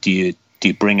point, do you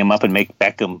bring him up and make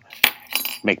Beckham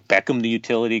the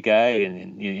utility guy,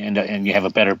 and you have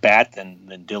a better bat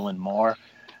than Dylan Moore,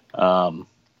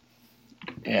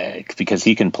 because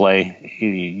he can play.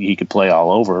 He could play all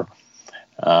over.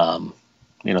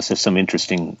 So some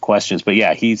interesting questions, but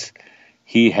yeah,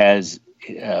 he has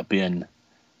been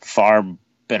far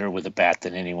better with a bat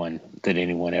than anyone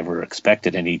ever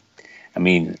expected, and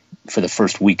for the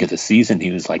first week of the season,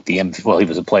 he was like he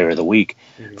was a player of the week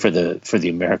for the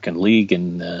American League,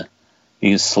 and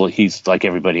he's like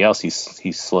everybody else.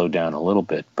 He's slowed down a little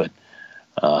bit, but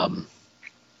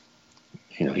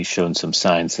he's shown some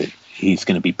signs that he's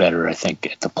going to be better, I think,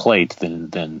 at the plate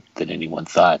than anyone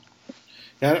thought.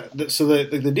 Yeah. So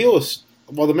the deal is,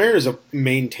 the Mariners have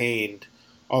maintained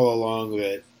all along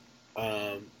that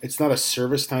it's not a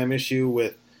service time issue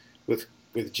with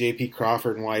J.P.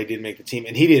 Crawford and why he didn't make the team.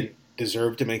 And he didn't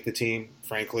deserve to make the team,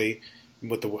 frankly,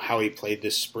 with how he played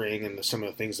this spring and some of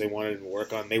the things they wanted him to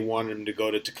work on. They wanted him to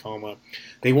go to Tacoma.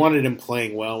 They wanted him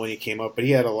playing well when he came up, but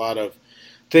he had a lot of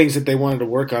things that they wanted to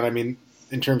work on.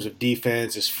 In terms of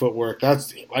defense, his footwork.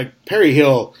 That's like Perry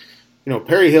Hill.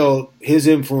 Perry Hill, his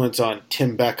influence on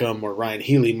Tim Beckham or Ryan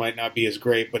Healy might not be as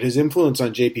great, but his influence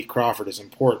on J.P. Crawford is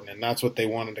important, and that's what they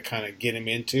wanted to kind of get him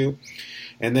into.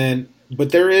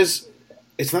 But there is...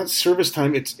 It's not service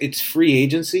time. It's free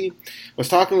agency. I was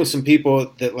talking with some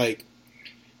people that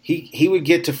he would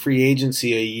get to free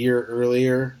agency a year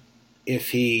earlier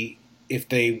if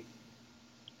they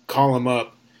call him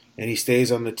up and he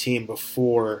stays on the team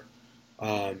before.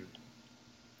 I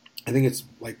think it's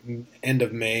like end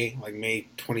of May, like May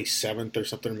 27th or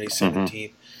something, or May 17th.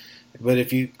 Mm-hmm. But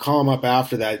if you call him up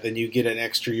after that, then you get an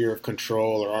extra year of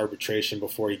control or arbitration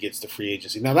before he gets to free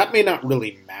agency. Now that may not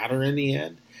really matter in the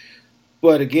end.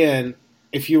 But again,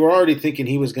 if you were already thinking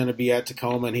he was going to be at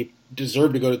Tacoma and he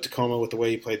deserved to go to Tacoma with the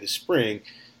way he played this spring,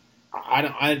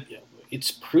 it's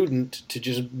prudent to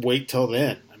just wait till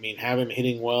then. Have him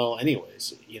hitting well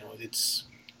anyways. It's,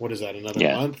 what is that, another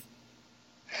month?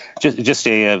 Just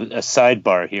a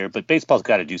sidebar here, but baseball's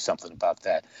got to do something about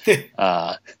that.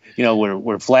 Where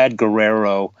Vlad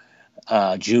Guerrero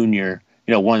Jr.,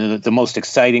 one of the most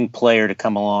exciting player to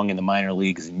come along in the minor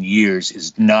leagues in years,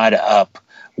 is not up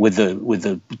with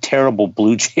a terrible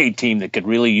Blue Jay team that could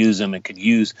really use him and could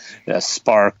use a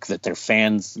spark that their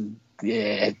fans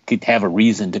could have a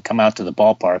reason to come out to the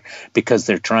ballpark because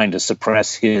they're trying to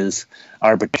suppress his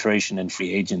arbitration and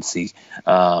free agency,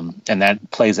 and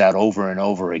that plays out over and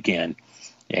over again.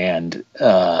 And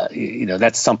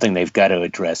that's something they've got to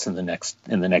address in the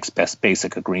next best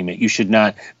basic agreement. You should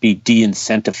not be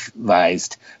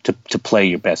de-incentivized to play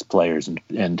your best players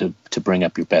and to bring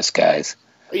up your best guys.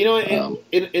 In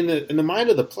the mind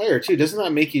of the player too, doesn't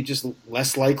that make you just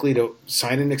less likely to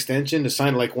sign an extension, to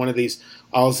sign like one of these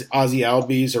Ozzie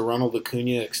Albies or Ronald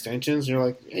Acuna extensions? You're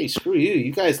like, hey, screw you!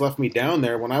 You guys left me down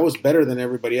there when I was better than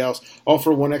everybody else, all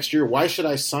for one extra year. Why should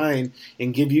I sign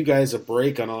and give you guys a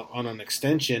break on an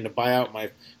extension to buy out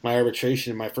my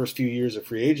arbitration in my first few years of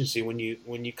free agency when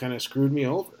you kind of screwed me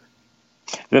over?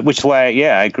 Which is why,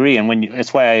 I agree, and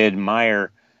that's why I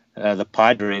admire the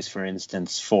Padres, for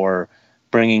instance, for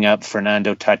bringing up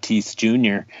Fernando Tatis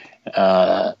Jr.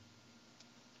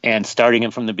 And starting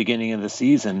him from the beginning of the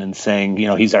season and saying,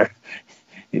 he's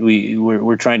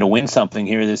we're trying to win something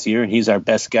here this year, and he's our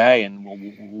best guy, and we'll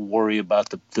worry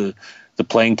about the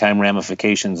playing time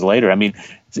ramifications later. I mean,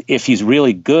 if he's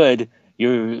really good,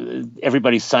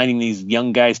 everybody's signing these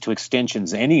young guys to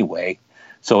extensions anyway.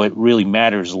 So it really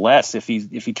matters less. If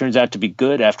he turns out to be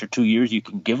good after 2 years, you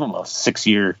can give him a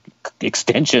 6-year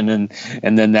extension, and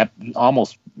then that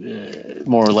almost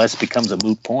more or less becomes a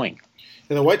moot point.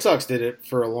 And the White Sox did it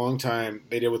for a long time.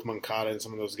 They did with Moncada and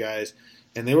some of those guys,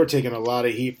 and they were taking a lot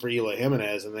of heat for Eloy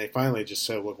Jimenez, and they finally just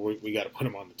said, "Look, we got to put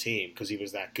him on the team because he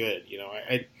was that good."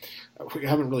 We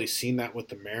haven't really seen that with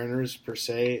the Mariners per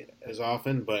se as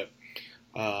often, but.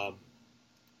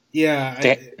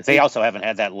 They also haven't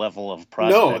had that level of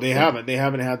prospect. No, they haven't. They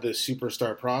haven't had the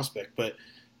superstar prospect. But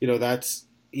that's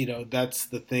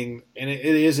the thing, and it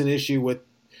is an issue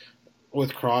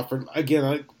with Crawford.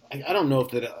 Again, I don't know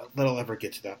if that'll ever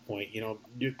get to that point.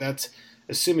 That's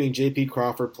assuming J.P.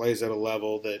 Crawford plays at a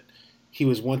level that he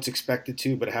was once expected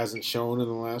to, but hasn't shown in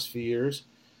the last few years.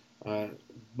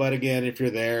 But again, if you're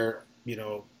there,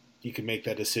 you can make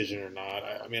that decision or not.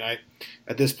 I mean,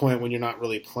 at this point, when you're not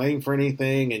really playing for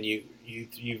anything and you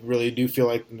really do feel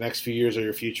like the next few years are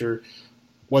your future,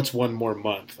 what's one more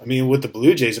month? I mean, with the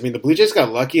Blue Jays, the Blue Jays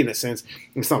got lucky in a sense.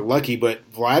 It's not lucky, but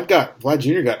Vlad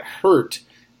Jr. got hurt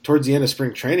towards the end of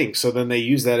spring training, so then they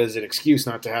use that as an excuse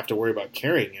not to have to worry about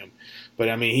carrying him.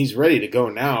 But, he's ready to go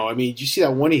now. Did you see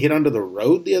that one he hit under the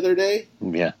road the other day?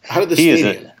 Yeah. Out of the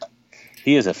stadium.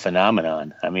 He is a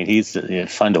phenomenon. He's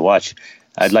fun to watch.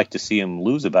 I'd like to see him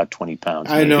lose about 20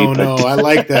 pounds. I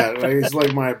like that. He's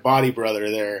like my body brother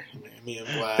there. Me and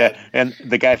Vlad. And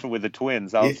the guy with the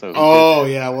Twins also.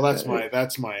 Well, that's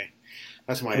my.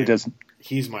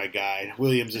 He's my guy.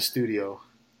 Williams Estudio.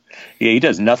 Yeah, he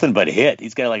does nothing but hit.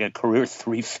 He's got like a career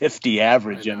 350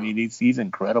 average. He's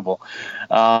incredible.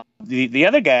 The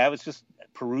other guy, I was just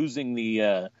perusing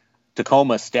the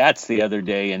Tacoma stats the other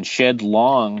day, and Shed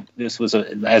Long, this was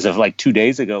as of like 2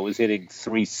 days ago, was hitting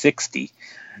 360.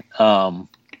 And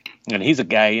he's a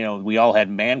guy, we all had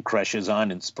man crushes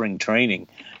on in spring training.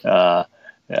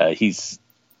 He's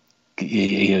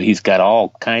got all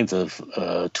kinds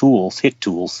of tools, hit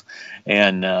tools,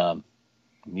 and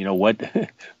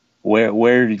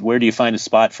where do you find a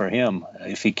spot for him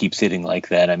if he keeps hitting like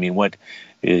that?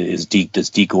 Does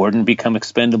D. Gordon become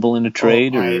expendable in a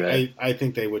trade? I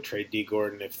think they would trade D.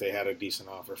 Gordon if they had a decent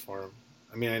offer for him.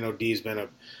 I know D's been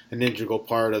an integral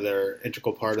part of their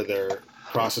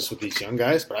process with these young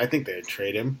guys, but I think they'd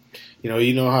trade him.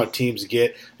 You know how teams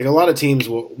get. Like a lot of teams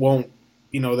won't.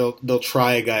 They'll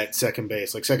try a guy at second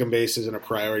base. Like second base isn't a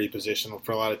priority position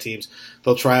for a lot of teams.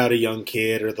 They'll try out a young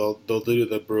kid, or they'll do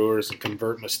the Brewers and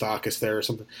convert Moustakas there or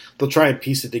something. They'll try and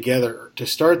piece it together to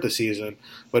start the season.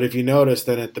 But if you notice,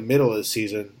 then at the middle of the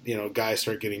season, guys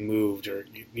start getting moved, or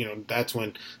that's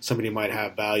when somebody might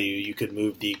have value. You could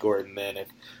move D. Gordon then if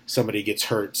somebody gets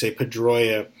hurt. Say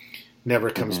Pedroia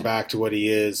never comes back to what he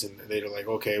is, and they're like,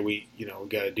 okay, we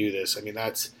got to do this.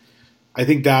 I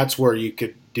think that's where you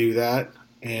could do that.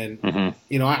 And,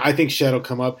 I think Shed will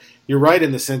come up. You're right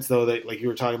in the sense, though, that like you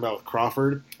were talking about with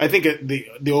Crawford. I think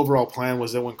the overall plan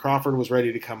was that when Crawford was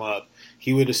ready to come up,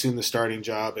 he would assume the starting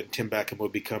job, and Tim Beckham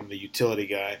would become the utility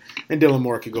guy, and Dylan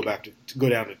Moore could go down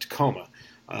to Tacoma.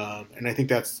 And I think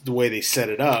that's the way they set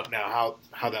it up. Now,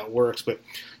 how that works, but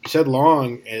Shed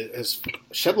Long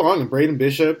and Braden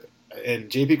Bishop and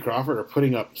J.P. Crawford are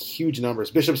putting up huge numbers.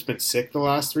 Bishop's been sick the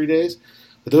last 3 days.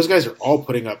 But those guys are all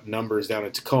putting up numbers down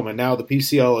in Tacoma. Now the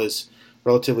PCL is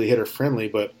relatively hitter-friendly,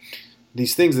 but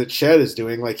these things that Shed is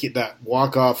doing, like that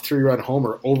walk-off 3-run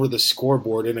homer over the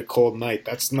scoreboard in a cold night,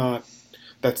 that's not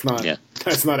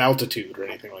altitude or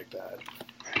anything like that.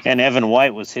 And Evan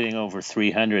White was hitting over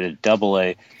 300 at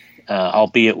Double-A,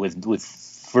 albeit with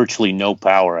virtually no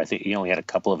power. I think he only had a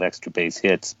couple of extra base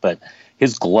hits, but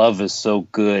his glove is so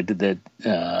good that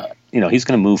he's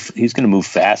going to move. He's going to move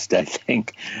fast, I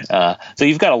think. So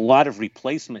you've got a lot of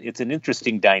replacement. It's an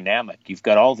interesting dynamic. You've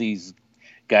got all these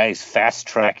guys fast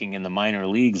tracking in the minor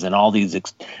leagues, and all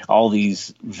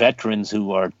these veterans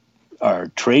who are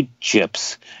trade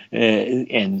chips,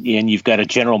 and you've got a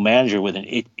general manager with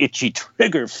an itchy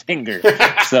trigger finger.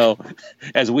 So,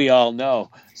 as we all know,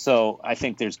 I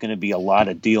think there's going to be a lot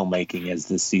of deal making as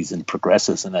this season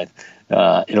progresses, and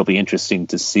it'll be interesting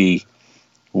to see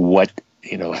what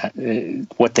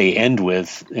they end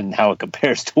with and how it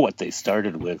compares to what they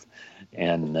started with,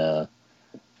 and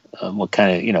what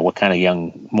kind of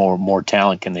young more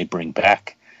talent can they bring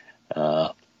back,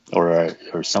 or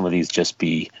some of these just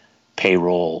be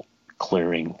payroll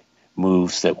clearing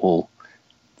moves that will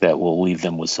leave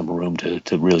them with some room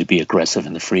to really be aggressive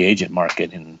in the free agent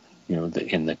market in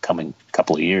the coming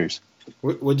couple of years.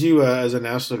 Would you, as a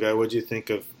national guy, what do you think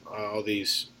of all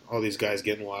these guys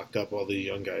getting locked up, all these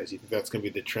young guys? You think that's going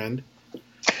to be the trend?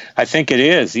 I think it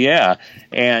is, yeah.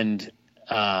 And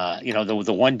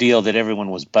the one deal that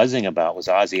everyone was buzzing about was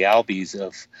Ozzie Albies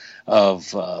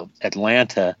of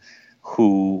Atlanta,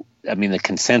 who, I mean, the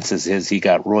consensus is he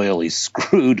got royally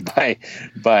screwed by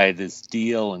this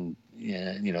deal, and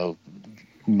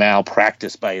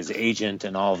malpractice by his agent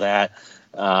and all that.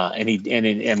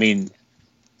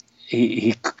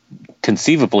 He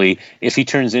conceivably, if he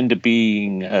turns into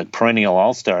being a perennial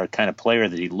all-star kind of player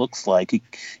that he looks like,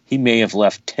 he may have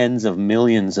left tens of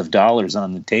millions of dollars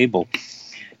on the table,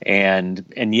 and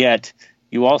yet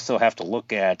you also have to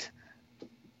look at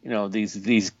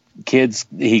these kids.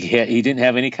 He didn't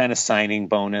have any kind of signing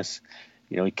bonus.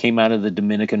 He came out of the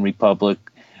Dominican Republic,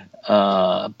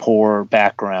 poor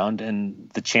background, and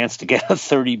the chance to get a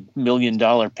 $30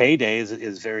 million payday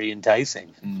is very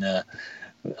enticing.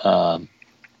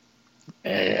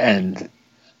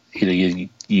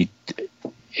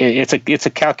 It's a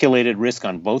calculated risk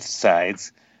on both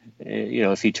sides.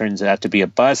 If he turns out to be a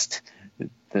bust,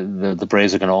 the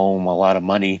Braves are going to owe him a lot of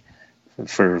money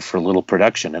for little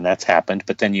production, and that's happened.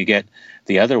 But then you get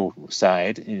the other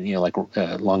side, like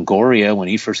Longoria, when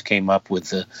he first came up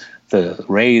with the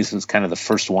Rays, was kind of the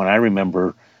first one I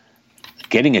remember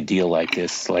getting a deal like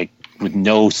this, like with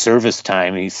no service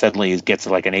time. He suddenly gets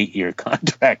like an 8-year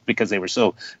contract because they were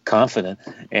so confident,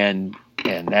 and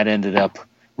that ended up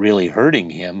really hurting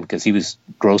him because he was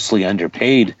grossly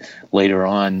underpaid later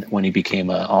on when he became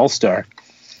an all-star.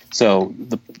 So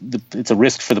it's a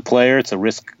risk for the player, it's a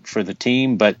risk for the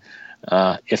team, but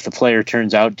if the player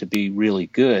turns out to be really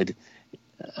good,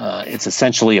 it's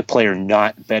essentially a player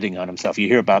not betting on himself. You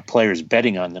hear about players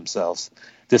betting on themselves.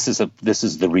 This is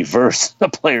the reverse, a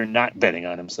player not betting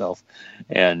on himself,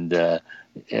 and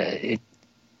it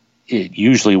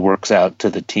usually works out to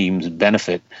the team's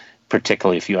benefit,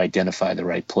 particularly if you identify the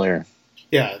right player.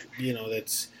 Yeah,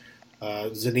 that's.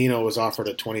 Zunino was offered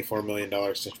a $24 million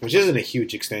extension, which isn't a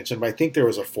huge extension, but I think there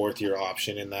was a fourth-year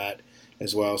option in that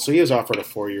as well. So he was offered a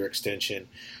 4-year extension,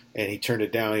 and he turned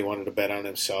it down. He wanted to bet on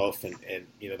himself, and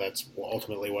that's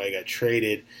ultimately why he got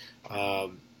traded.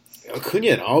 Acuna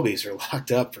and Albies are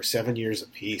locked up for 7 years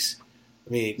apiece.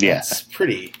 I mean, it's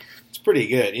pretty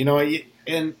good.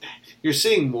 And you're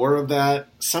seeing more of that.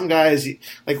 Some guys,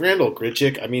 like Randall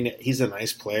Grichuk, I mean, he's a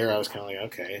nice player. I was kind of like,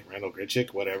 okay, Randall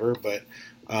Grichuk, whatever, but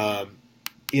I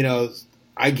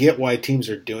get why teams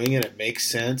are doing it. It makes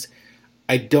sense.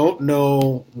 I don't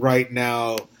know right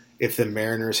now if the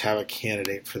Mariners have a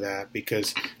candidate for that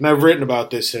and I've written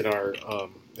about this in our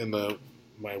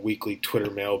my weekly Twitter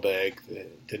mailbag,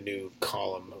 the new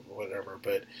column or whatever.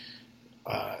 But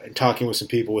and talking with some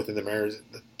people within the Mariners,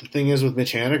 the thing is with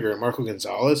Mitch Haniger and Marco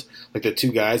Gonzalez, like the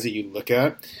two guys that you look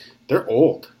at, they're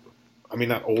old. I mean,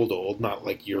 not old, not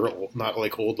like you're old, not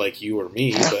like old like you or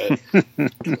me, but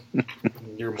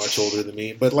you're much older than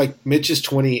me. But like Mitch is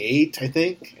 28, I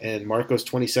think, and Marco's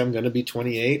 27, going to be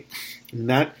 28. And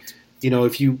that,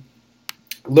 if you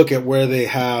look at where they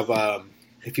have,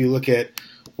 if you look at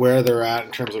where they're at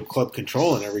in terms of club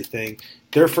control and everything,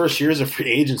 their first years of free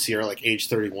agency are like age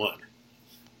 31.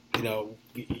 The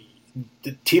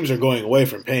teams are going away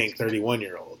from paying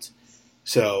 31-year-olds.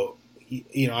 So,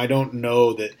 I don't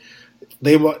know that.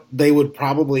 They would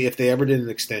probably, if they ever did an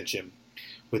extension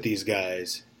with these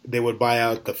guys, they would buy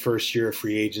out the first year of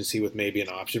free agency with maybe an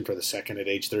option for the second at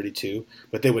age 32,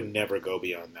 but they would never go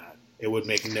beyond that. It would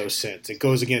make no sense. It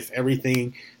goes against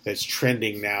everything that's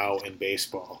trending now in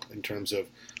baseball in terms of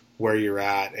where you're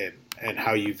at and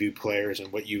how you view players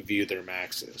and what you view their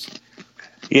max is.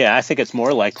 Yeah, I think it's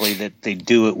more likely that they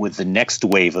do it with the next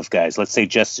wave of guys. Let's say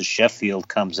Justice Sheffield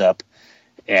comes up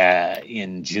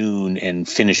in June and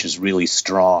finishes really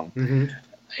strong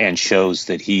and shows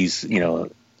that he's,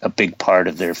 a big part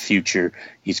of their future.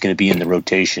 He's going to be in the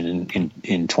rotation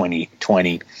in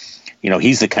 2020.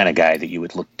 He's the kind of guy that you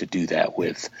would look to do that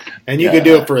with. And you could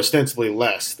do it for ostensibly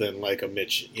less than like a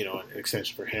Mitch, an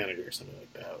extension for Haniger or something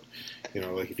like that.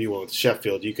 Like if you went with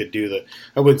Sheffield, you could do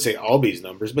I wouldn't say Albies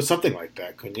numbers, but something like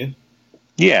that, couldn't you?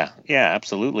 Yeah,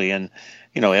 absolutely. And,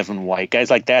 Evan White, guys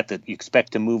like that you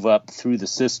expect to move up through the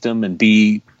system and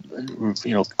be,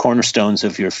 cornerstones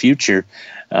of your future.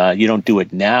 You don't do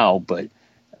it now, but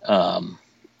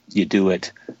you do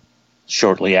it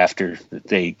shortly after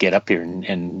they get up here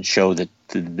and show that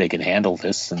they can handle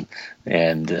this.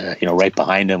 And right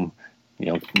behind them,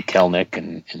 Kelnick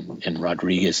and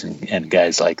Rodriguez and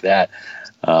guys like that.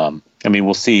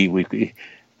 We'll see.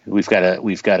 We've got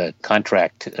a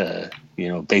contract,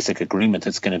 basic agreement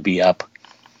that's going to be up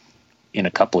in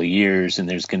a couple of years, and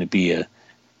there's going to be a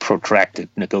protracted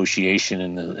negotiation,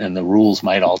 and the rules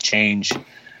might all change.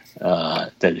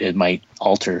 That it might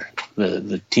alter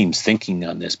the team's thinking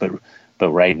on this, but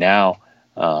right now,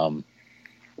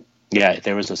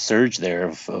 there was a surge there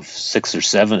of 6 or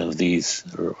 7 of these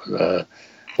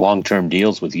long-term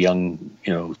deals with young,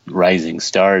 rising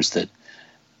stars that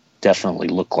definitely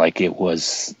looked like it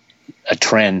was a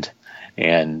trend,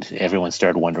 and everyone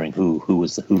started wondering who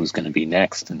was going to be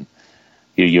next. And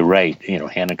you're right,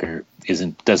 Haniger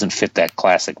doesn't fit that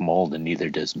classic mold, and neither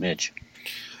does Mitch.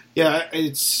 Yeah,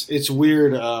 it's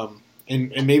weird,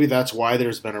 and maybe that's why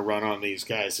there's been a run on these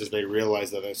guys, is they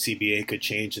realize that the CBA could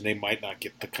change and they might not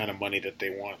get the kind of money that they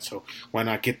want. So why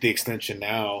not get the extension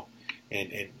now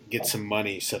and get some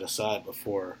money set aside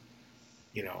before,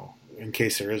 in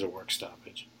case there is a work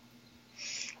stoppage.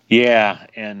 Yeah,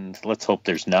 and let's hope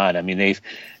there's not.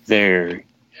 They're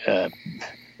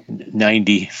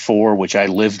 94, which I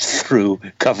lived through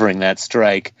covering that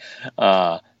strike.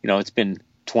 It's been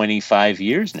 25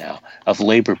 years now of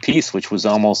labor peace, which was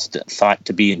almost thought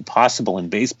to be impossible in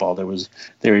baseball. There was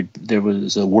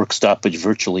a work stoppage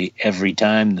virtually every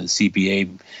time the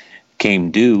CBA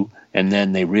came due, and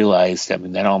then they realized,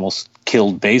 that almost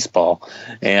killed baseball.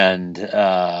 And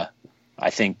I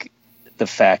think the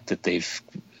fact that they've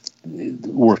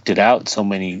worked it out, so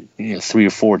many, 3 or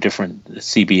 4 different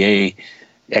CBA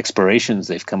expirations,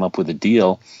 they've come up with a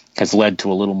deal, has led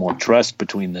to a little more trust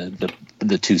between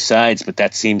the two sides, but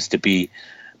that seems to be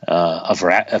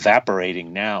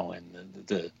evaporating now,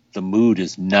 and the mood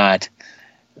is not.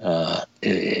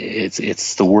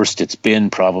 It's the worst it's been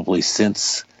probably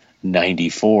since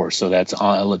 '94. So that's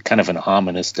kind of an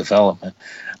ominous development.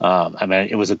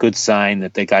 It was a good sign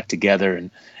that they got together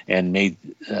and made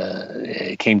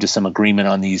came to some agreement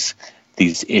on these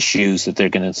issues, that they're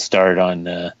going to start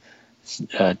on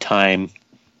time,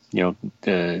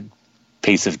 the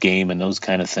pace of game and those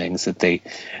kind of things, that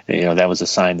that was a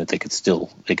sign that they could still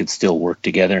work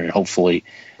together, and hopefully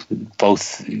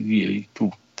both,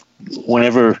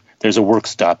 whenever there's a work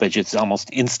stoppage, it's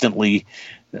almost instantly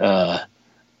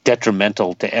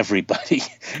detrimental to everybody.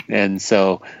 And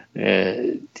so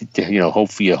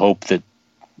hopefully you hope that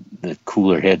the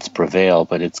cooler heads prevail,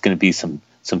 but it's going to be some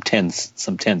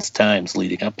tense times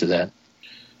leading up to that.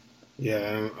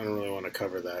 Yeah, I don't really want to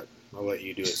cover that. I'll let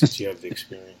you do it since you have the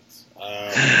experience.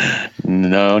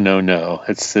 No.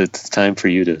 It's time for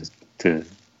you to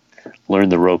learn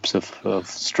the ropes of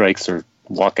strikes or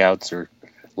walkouts or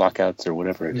lockouts or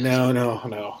whatever it is.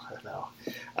 No.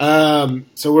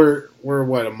 So we're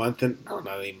what, a month in? No,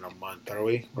 not even a month, are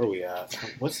we? Where are we at?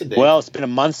 What's the date? Well, it's been a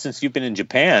month since you've been in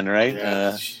Japan, right?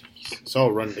 Yeah, it's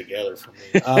all run together for me.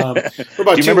 Do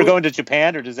you remember going to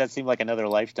Japan, or does that seem like another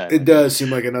lifetime? It does seem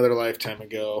like another lifetime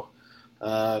ago.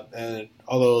 And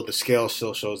although the scale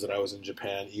still shows that I was in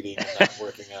Japan eating and not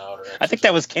working out, or I think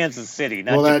that was Kansas City,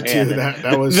 not Japan. That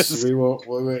that was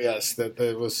yes.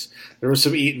 There was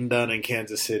some eating done in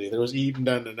Kansas City. There was eating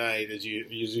done tonight, as you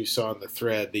usually saw in the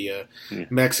thread. The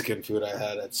Mexican food I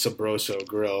had at Sabroso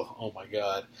Grill. Oh my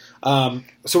god!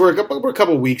 So we're a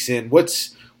couple weeks in.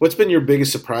 What's been your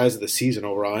biggest surprise of the season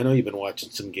overall? I know you've been watching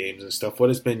some games and stuff. What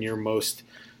has been your most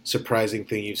surprising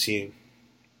thing you've seen?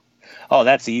 Oh,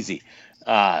 that's easy.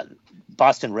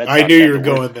 Boston Red Sox. I knew you were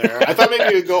going there. I thought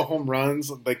maybe you'd go home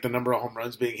runs, like the number of home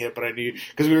runs being hit, but I knew,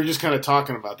 because we were just kind of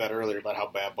talking about that earlier, about how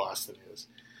bad Boston is.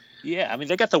 Yeah,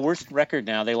 they got the worst record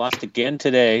now. They lost again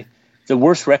today. The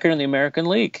worst record in the American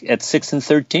League at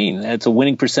 6-13. That's a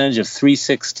winning percentage of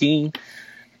 .316.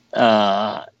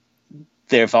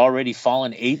 they've already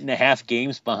fallen 8.5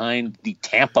 games behind the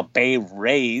Tampa Bay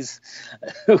Rays,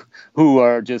 who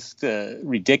are just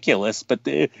ridiculous. But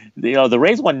the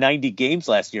Rays won 90 games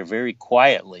last year very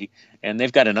quietly, and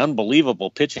they've got an unbelievable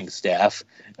pitching staff.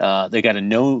 They got a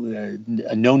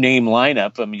no-name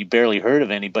lineup. I mean, you barely heard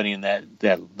of anybody in that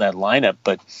lineup,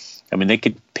 but I mean, they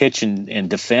could pitch and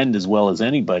defend as well as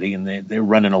anybody, and they're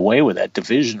running away with that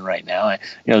division right now.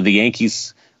 The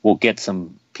Yankees will get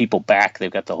some people back.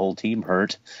 They've got the whole team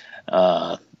hurt,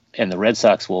 and the Red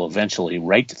Sox will eventually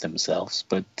right themselves.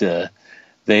 But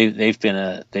they've been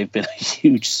a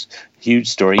huge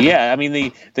story. Yeah, I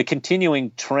mean the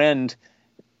continuing trend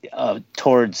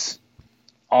towards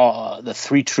the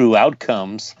three true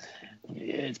outcomes,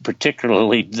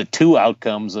 particularly the two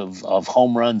outcomes of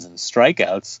home runs and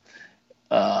strikeouts.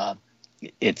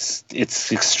 It's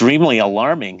extremely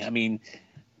alarming. I mean,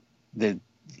 the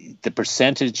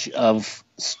percentage of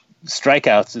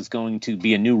strikeouts is going to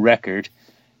be a new record,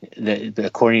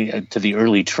 according to the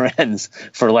early trends,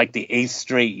 for like the 8th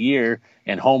straight year.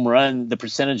 And the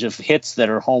percentage of hits that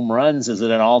are home runs is at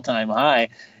an all-time high.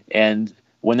 And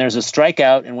when there's a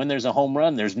strikeout and when there's a home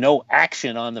run, there's no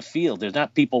action on the field. There's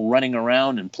not people running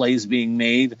around and plays being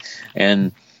made.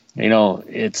 And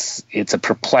it's a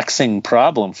perplexing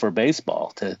problem for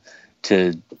baseball.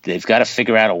 They've got to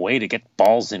figure out a way to get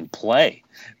balls in play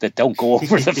that don't go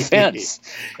over the fence.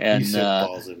 And you said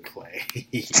balls in play.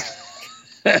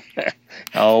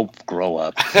 Oh, grow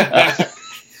up.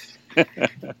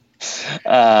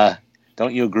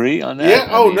 Don't you agree on that? Yeah.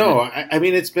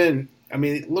 I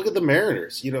mean, look at the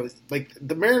Mariners. Like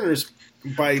the Mariners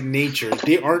by nature,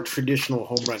 they aren't traditional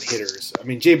home run hitters. I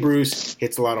mean, Jay Bruce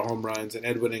hits a lot of home runs, and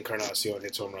Edwin Encarnacion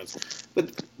hits home runs,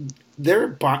 but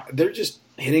they're just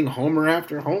hitting homer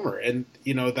after homer, and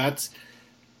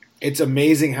it's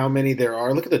amazing how many there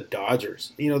are. Look at the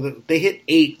Dodgers. They hit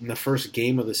 8 in the first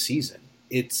game of the season.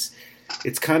 It's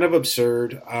kind of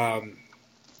absurd.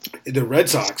 The Red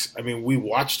Sox, I mean, we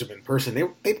watched them in person.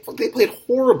 They played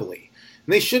horribly.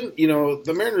 And they shouldn't,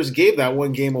 the Mariners gave that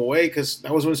one game away because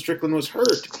that was when Strickland was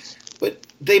hurt. But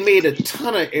they made a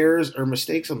ton of errors or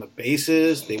mistakes on the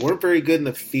bases. They weren't very good in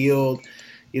the field.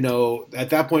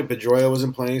 At that point, Pedroia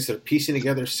wasn't playing, so they're piecing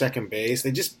together second base.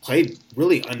 They just played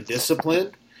really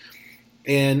undisciplined.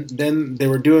 And then they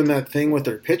were doing that thing with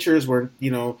their pitchers where,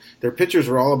 their pitchers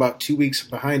were all about 2 weeks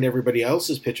behind everybody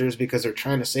else's pitchers because they're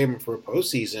trying to save them for a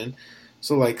postseason.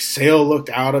 So, like, Sale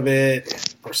looked out of it.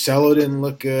 Porcello didn't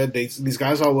look good. These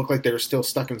guys all looked like they were still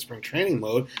stuck in spring training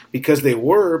mode because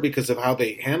of how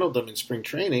they handled them in spring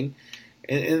training.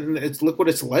 And look what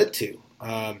it's led to.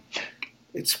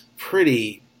 It's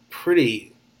pretty.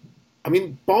 I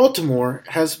mean, Baltimore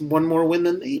has one more win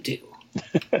than they do.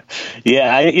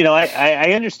 Yeah,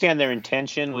 I understand their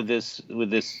intention with this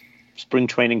spring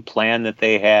training plan that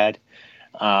they had.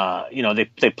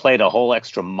 They played a whole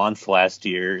extra month last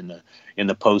year in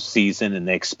the postseason, and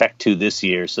they expect to this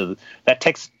year. So that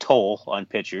takes a toll on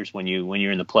pitchers when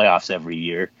you're in the playoffs every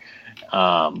year.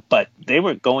 But they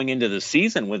were going into the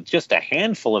season with just a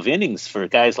handful of innings for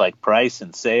guys like Price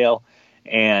and Sale,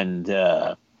 and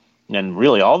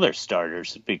really all their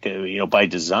starters, because by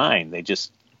design they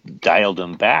just dialed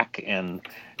them back, and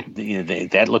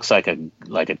that looks like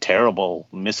a terrible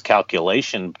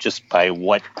miscalculation just by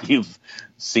what you've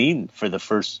seen for the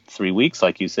first 3 weeks.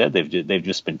 Like you said, they've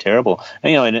just been terrible.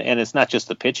 And it's not just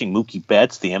the pitching. Mookie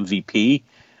Betts, the MVP,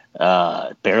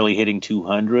 barely hitting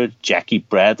 200. Jackie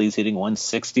Bradley's hitting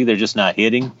 160. They're just not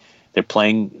hitting. They're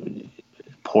playing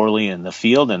poorly in the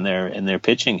field, and their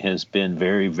pitching has been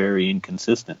very, very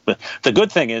inconsistent. But the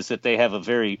good thing is that they have a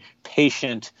very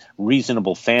patient,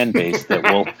 reasonable fan base that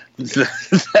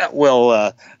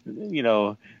will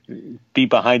be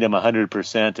behind them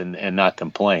 100% and not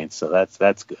complain. So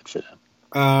that's good for them.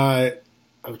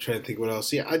 I'm trying to think what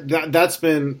else. Yeah, that's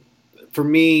been, for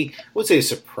me, I would say a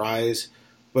surprise,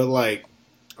 but like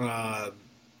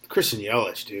Christian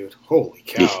Yelich, dude, holy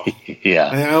cow! Yeah,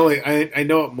 I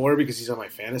know it more because he's on my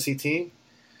fantasy team,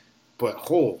 but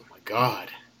oh my god,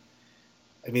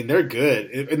 I mean they're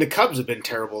good, and the Cubs have been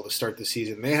terrible to start the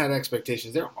season. They had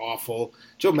expectations; they're awful.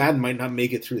 Joe Madden might not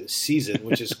make it through the season,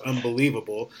 which is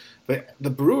unbelievable. But the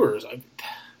Brewers,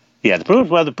 yeah,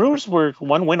 the Brewers were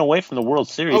one win away from the World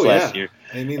Series last year.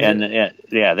 I mean,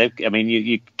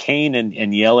 Kane and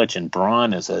Yelich and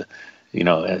Braun is a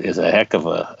heck of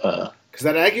a. Because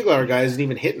that Aguilar guy isn't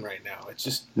even hitting right now. It's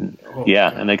just and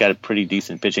they got a pretty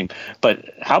decent pitching. But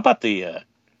how about the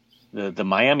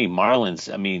Miami Marlins?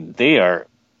 I mean, they are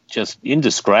just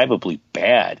indescribably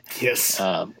bad. Yes.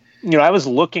 I was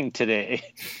looking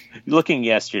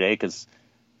yesterday because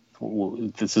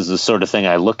this is the sort of thing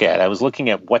I look at. I was looking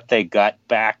at what they got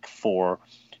back for,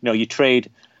 you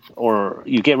trade or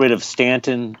you get rid of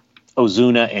Stanton,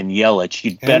 Ozuna, and Yelich.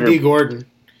 You'd better D. Gordon.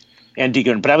 And D.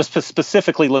 Gordon. But I was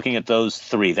specifically looking at those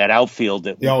three, that outfield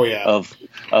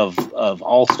of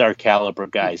all-star caliber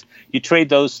guys. You trade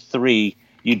those three,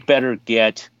 you'd better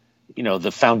get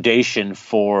the foundation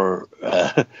for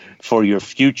your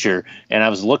future. And I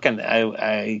was looking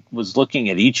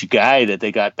at each guy that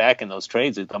they got back in those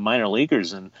trades at the minor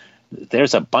leaguers, and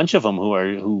there's a bunch of them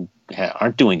who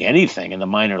aren't doing anything in the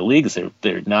minor leagues.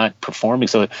 They're not performing.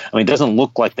 So it doesn't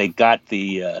look like they got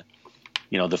the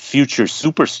the future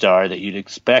superstar that you'd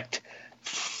expect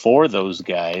for those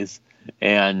guys.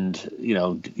 And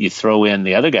you throw in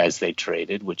the other guys they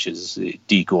traded, which is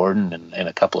D. Gordon and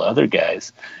a couple of other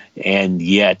guys, and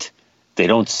yet they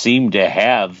don't seem to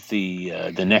have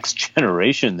the next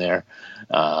generation there.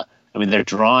 They're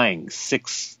drawing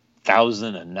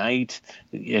 6,000 a night.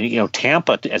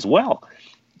 Tampa as well,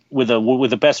 with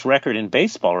the best record in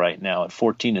baseball right now at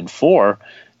 14-4,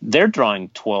 they're drawing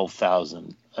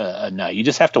 12,000 a night. You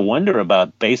just have to wonder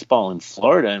about baseball in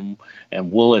Florida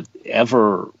and will it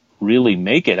ever really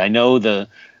make it. I know the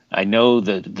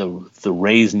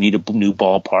Rays need a new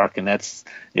ballpark, and it's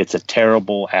a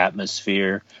terrible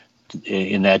atmosphere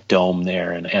in that dome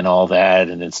there and all that,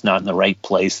 and it's not in the right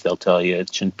place. They'll tell you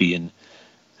it shouldn't be in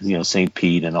St.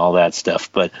 Pete and all that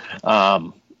stuff. But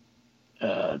the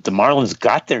Marlins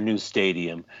got their new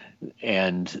stadium,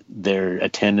 and their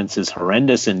attendance is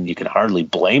horrendous, and you can hardly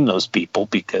blame those people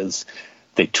because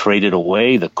they traded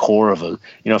away the core of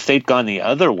if they'd gone the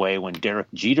other way when Derek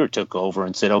Jeter took over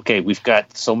and said, okay, we've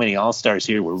got so many all-stars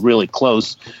here, we're really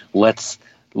close, let's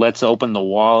open the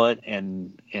wallet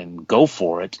and go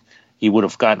for it. He would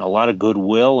have gotten a lot of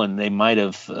goodwill, and they might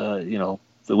have,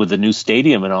 with the new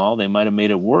stadium and all, they might have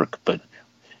made it work. But,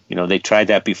 they tried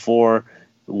that before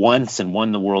once and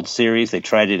won the World Series. They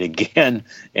tried it again,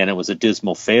 and it was a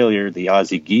dismal failure, the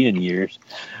Ozzie Guillen years.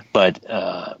 But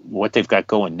what they've got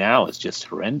going now is just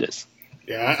horrendous.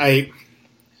 Yeah, I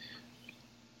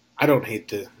don't hate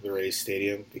the Rays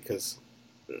Stadium because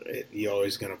you're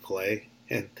always going to play,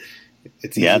 and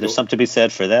it's easy. Yeah, there's something to be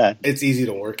said for that. It's easy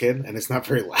to work in, and it's not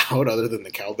very loud other than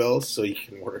the cowbells, so you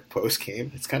can work post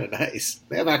game. It's kind of nice.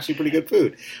 They have actually pretty good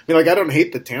food. I don't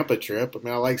hate the Tampa trip.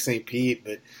 I like St. Pete,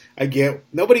 but I get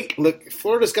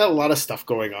Florida's got a lot of stuff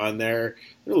going on there.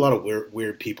 There's a lot of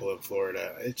weird people in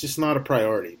Florida. It's just not a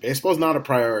priority. Baseball's not a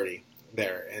priority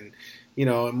there, and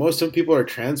most of the people are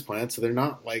transplants, so they're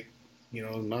not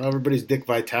not everybody's Dick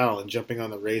Vitale and jumping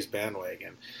on the Rays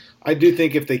bandwagon. I do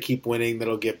think if they keep winning,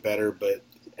 that'll get better, but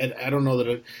I don't know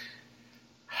that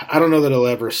it'll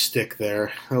ever stick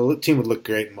there. The team would look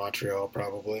great in Montreal,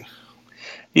 probably.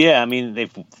 Yeah,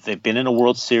 they've been in a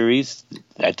World Series.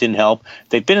 That didn't help.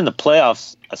 They've been in the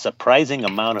playoffs a surprising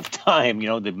amount of time.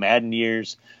 The Madden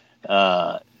years.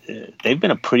 They've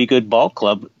been a pretty good ball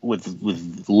club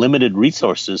with limited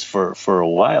resources for a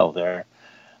while there.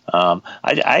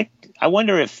 I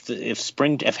wonder if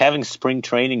having spring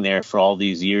training there for all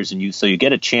these years and you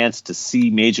get a chance to see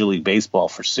Major League Baseball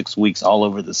for 6 weeks all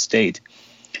over the state.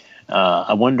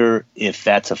 I wonder if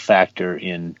that's a factor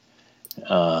in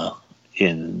the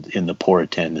poor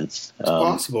attendance. It's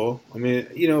possible.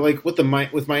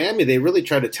 With Miami, they really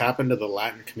tried to tap into the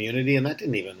Latin community, and that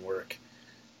didn't even work.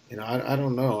 I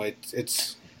don't know.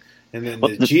 It's and then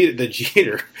the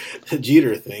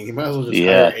Jeter thing. You might as well just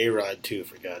hire A-Rod too,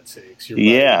 for God's sakes.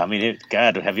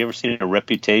 God, have you ever seen a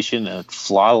reputation, a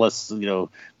flawless,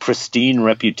 pristine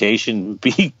reputation,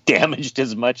 be damaged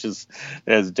as much as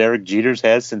Derek Jeter's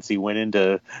has since he went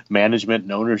into management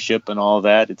and ownership and all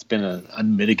that? It's been an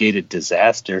unmitigated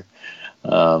disaster.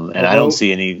 I don't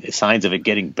see any signs of it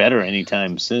getting better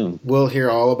anytime soon. We'll hear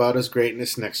all about his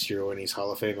greatness next year when he's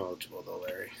Hall of Fame eligible, though,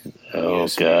 Larry. Oh,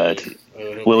 God.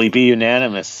 Will he be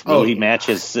unanimous? Will he match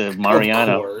his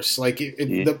Mariano? Of course.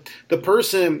 If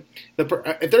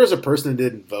there was a person that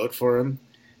didn't vote for him,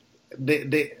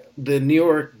 the New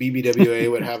York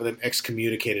BBWA would have them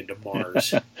excommunicated to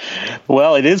Mars.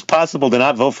 Well, it is possible to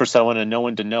not vote for someone and no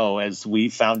one to know, as we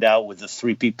found out with the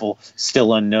 3 people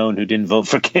still unknown who didn't vote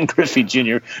for Ken Griffey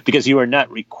Jr., because you are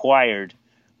not required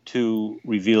to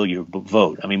reveal your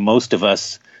vote. Most of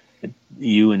us,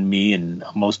 you and me and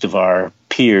most of our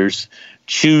peers,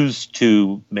 choose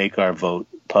to make our vote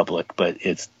public. But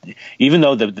even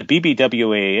though the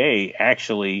BBWAA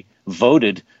actually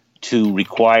voted to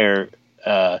require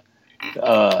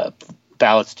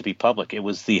ballots to be public, it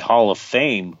was the Hall of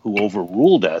Fame who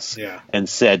overruled us and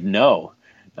said no,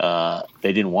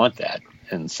 they didn't want that.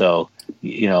 And so,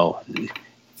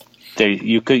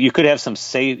 you could have some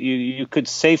safe. You could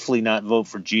safely not vote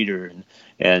for Jeter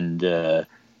and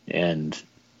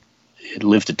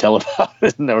live to tell about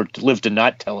it, or live to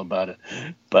not tell about it.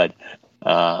 But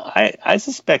I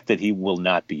suspect that he will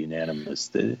not be unanimous,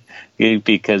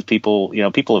 because people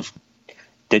have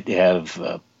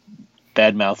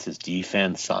badmouthed his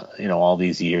defense all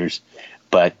these years.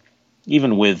 But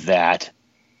even with that,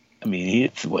 I mean, he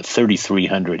had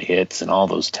 3,300 hits and all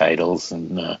those titles,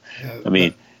 and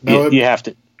you have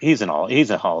to. He's a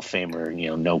Hall of Famer,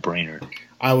 no brainer.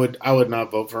 I would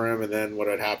not vote for him, and then what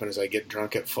would happen is I get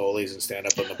drunk at Foley's and stand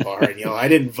up on the bar and yell, "I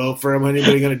didn't vote for him.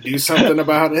 Anybody going to do something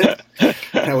about it?"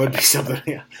 That would be something.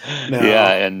 Yeah, no.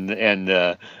 Yeah,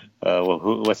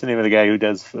 what's the name of the guy who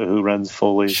runs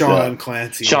Foley's? Sean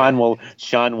Clancy. Sean will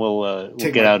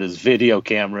get out his video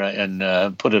camera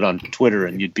and put it on Twitter,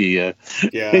 and you'd be a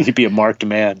marked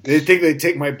man. They think they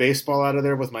take my baseball out of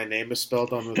there with my name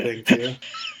misspelled on the thing too.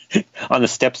 On the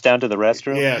steps down to the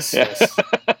restroom. Yes.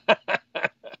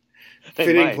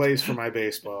 Fitting place for my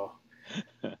baseball.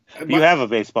 You have a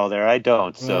baseball there. I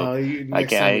don't. So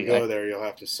next time you go there, you'll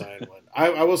have to sign one.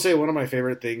 I will say one of my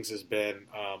favorite things has been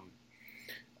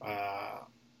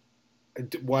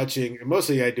watching.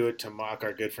 Mostly, I do it to mock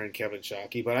our good friend Kevin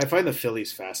Shockey, but I find the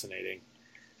Phillies fascinating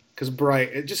because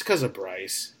of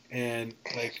Bryce, and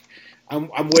like.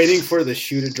 I'm waiting for the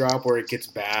shoe to drop where it gets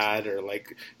bad, or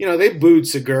they booed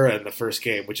Segura in the first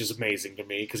game, which is amazing to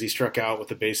me because he struck out with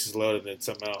the bases loaded and then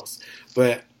something else.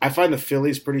 But I find the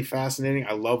Phillies pretty fascinating.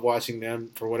 I love watching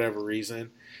them for whatever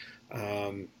reason.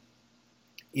 And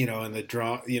the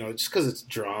drama, just because it's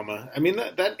drama. I mean,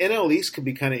 that NL East could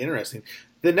be kind of interesting.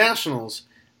 The Nationals,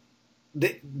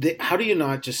 how do you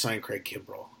not just sign Craig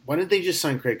Kimbrell? Why didn't they just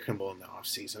sign Craig Kimbrell in the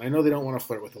offseason? I know they don't want to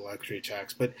flirt with the luxury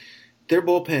tax, but their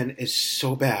bullpen is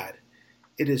so bad.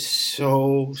 It is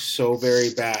so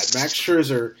very bad. Max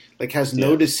Scherzer has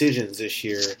no decisions this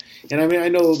year. And I mean, I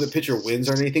know the pitcher wins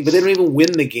or anything, but they don't even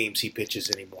win the games he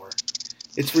pitches anymore.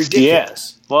 It's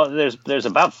ridiculous. Yeah. Well, there's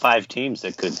about 5 teams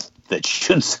that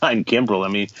should sign Kimbrell. I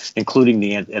mean, including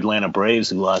the Atlanta Braves,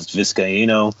 who lost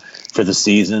Vizcaíno for the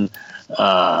season.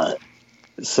 The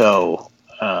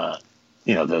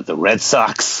Red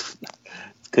Sox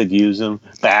could use him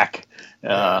back.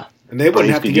 And they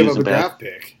wouldn't have to give up a draft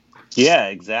pick. Yeah,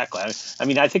 exactly. I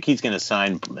mean, I think he's going to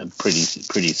sign pretty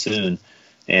soon,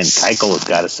 and Keuchel has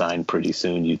got to sign pretty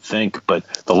soon, you'd think. But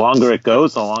the longer it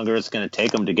goes, the longer it's going to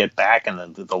take him to get back,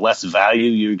 and the less value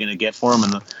you're going to get for him,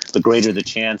 and the greater the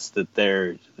chance that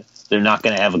they're not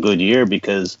going to have a good year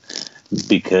because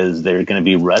they're going to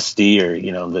be rusty, or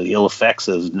the ill effects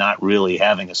of not really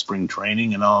having a spring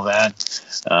training and all that.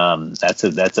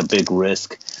 That's a big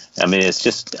risk. I mean,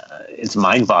 it's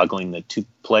mind-boggling that 2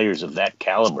 players of that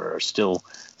caliber are still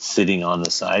sitting on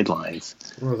the sidelines.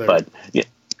 Well, but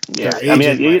their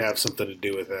agent might have something to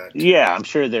do with that. Yeah, I'm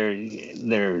sure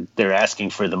they're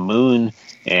asking for the moon,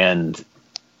 and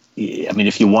I mean,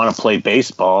 if you want to play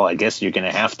baseball, I guess you're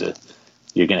going to have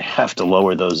to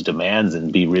lower those demands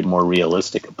and be more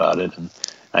realistic about it. And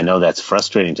I know that's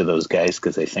frustrating to those guys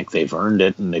because they think they've earned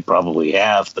it, and they probably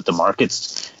have. But the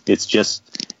market's, it's just,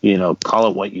 call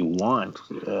it what you want.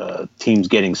 Teams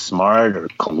getting smart, or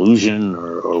collusion,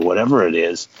 or whatever it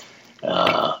is.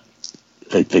 The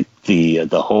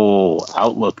whole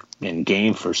outlook and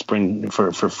game for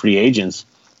free agents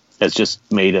has just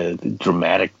made a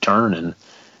dramatic turn, and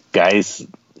guys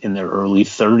in their early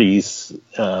 30s,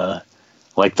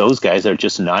 like those guys, are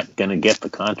just not going to get the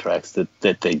contracts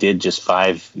that they did just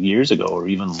 5 years ago, or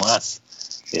even less.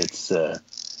 It's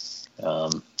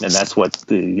and that's what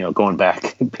going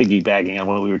back, piggybacking on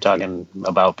what we were talking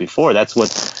about before. That's what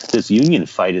this union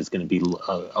fight is going to be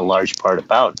a large part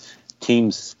about.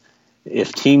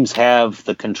 If teams have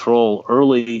the control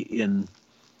early in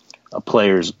a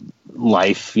player's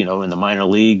life, in the minor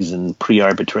leagues and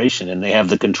pre-arbitration, and they have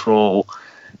the control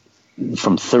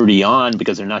from 30 on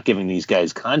because they're not giving these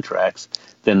guys contracts,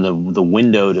 then the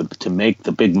window to make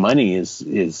the big money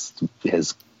is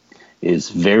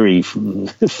very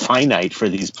finite for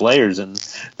these players, and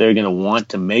they're going to want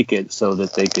to make it so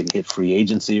that they can hit free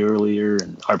agency earlier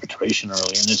and arbitration earlier.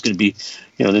 And there's going to be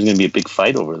a big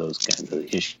fight over those kinds of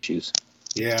issues.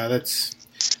 Yeah, I'd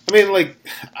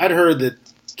heard that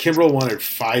Kimbrell wanted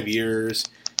 5 years.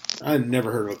 I'd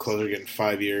never heard of a closer getting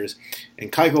 5 years,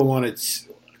 and Keuchel wanted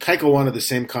the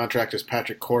same contract as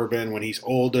Patrick Corbin. When he's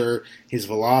older, his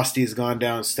velocity has gone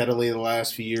down steadily the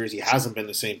last few years. He hasn't been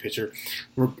the same pitcher.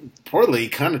 Reportedly, he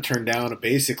kind of turned down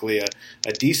basically a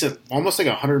decent, almost like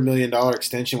 $100 million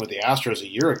extension with the Astros a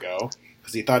year ago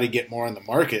because he thought he'd get more on the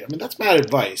market. I mean, that's bad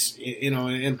advice,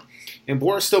 and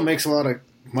Boras still makes a lot of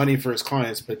money for his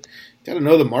clients, but got to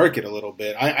know the market a little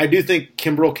bit. I do think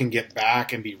Kimbrel can get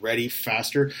back and be ready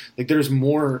faster. Like there's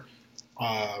more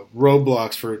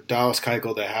roadblocks for Dallas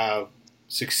Keuchel to have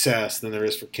success than there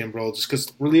is for Kimbrel, just because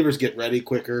relievers get ready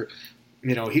quicker.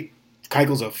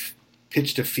 Keuchel's a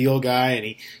pitch to feel guy, and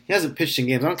he hasn't pitched in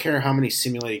games. I don't care how many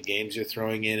simulated games you're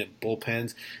throwing in and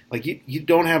bullpens. Like you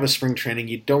don't have a spring training.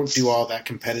 You don't do all that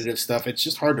competitive stuff. It's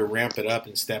just hard to ramp it up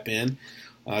and step in.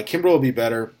 Kimbrel will be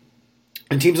better.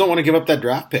 And teams don't want to give up that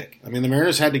draft pick. I mean, the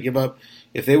Mariners had to give up,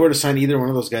 if they were to sign either one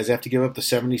of those guys, they have to give up the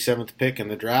 77th pick in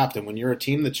the draft. And when you're a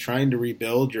team that's trying to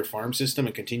rebuild your farm system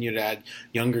and continue to add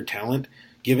younger talent,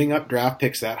 giving up draft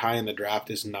picks that high in the draft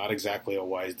is not exactly a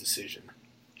wise decision.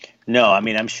 No, I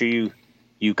mean, I'm sure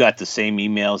you got the same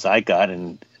emails I got,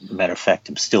 and matter of fact,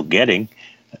 I'm still getting,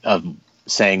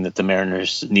 saying that the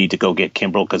Mariners need to go get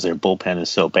Kimbrel because their bullpen is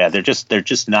so bad. They're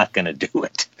just not going to do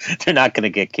it. They're not going to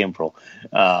get Kimbrel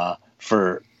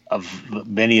for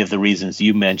many of the reasons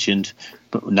you mentioned.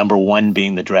 Number one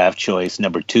being the draft choice.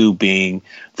 Number two being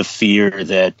the fear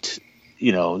that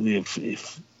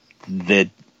if that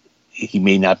he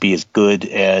may not be as good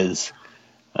as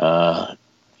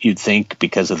you'd think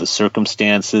because of the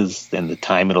circumstances and the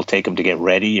time it'll take him to get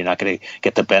ready. You're not going to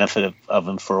get the benefit of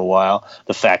him for a while.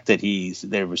 The fact that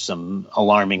there were some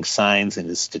alarming signs in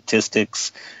his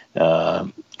statistics,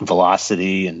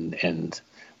 velocity and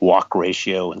walk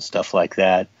ratio and stuff like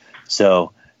that.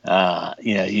 So,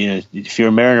 if you're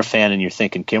a Mariner fan and you're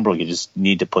thinking Kimbrel, you just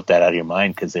need to put that out of your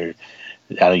mind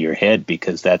out of your head,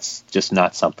 because that's just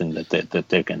not something that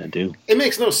they're going to do. It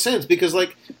makes no sense because,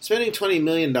 like, spending $20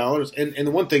 million, and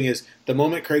the one thing is, the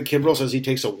moment Craig Kimbrel says he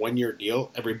takes a 1-year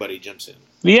deal, everybody jumps in.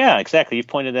 Yeah, exactly. You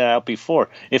pointed that out before.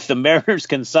 If the Mariners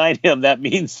can sign him, that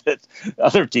means that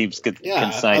other teams can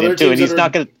sign him too, and he's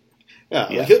not going to. Yeah,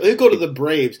 like he'll go to the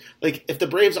Braves. Like, if the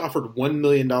Braves offered $1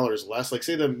 million less, like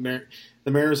say the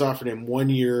Mariners offered him 1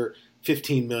 year,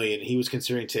 $15 million, he was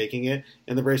considering taking it,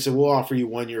 and the Braves said, "We'll offer you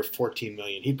 1 year, $14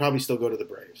 million." He'd probably still go to the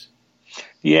Braves.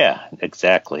 Yeah,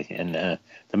 exactly. And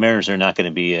the Mariners are not going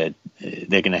to be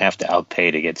they're going to have to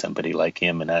outpay to get somebody like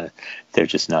him, and they're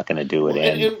just not going to do it.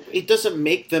 And it doesn't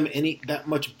make them that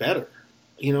much better.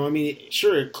 I mean,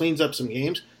 sure, it cleans up some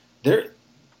games. Their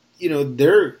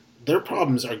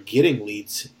problems are getting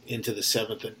leads into the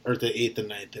 7th or the 8th and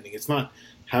 9th inning. It's not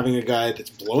having a guy that's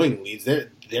blowing leads.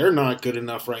 They're not good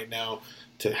enough right now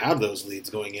to have those leads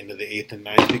going into the 8th and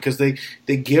 9th because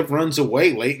they give runs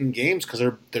away late in games because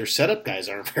their setup guys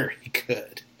aren't very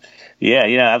good. Yeah,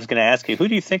 I was going to ask you, who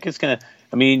do you think is going to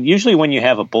 – I mean, usually when you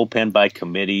have a bullpen by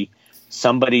committee,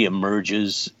 somebody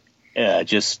emerges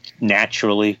just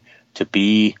naturally to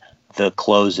be the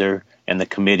closer, and the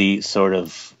committee sort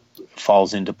of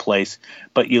falls into place.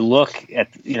 But you look at,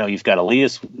 you've got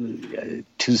Elias, 2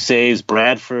 saves,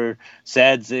 Bradford,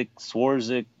 Sadzik,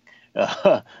 Swarzak,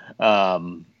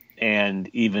 and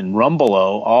even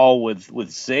Rumbelow, all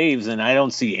with saves, and I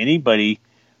don't see anybody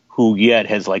who yet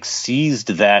has seized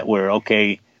that where,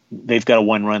 okay, they've got a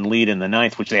 1-run lead in the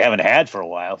 9th, which they haven't had for a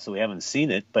while, so we haven't seen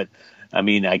it. But, I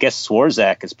mean, I guess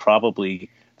Swarzak is probably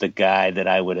the guy that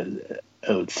I would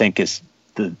think is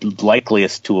the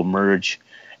likeliest to emerge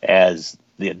as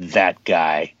that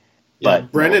guy. Yeah,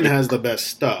 but Brennan has the best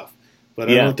stuff,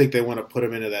 but I don't think they want to put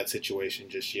him into that situation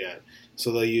just yet.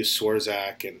 So they'll use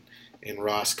Swarzak and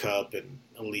Ross Cup and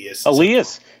Elias.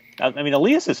 I mean,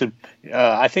 Elias is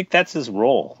I think that's his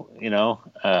role.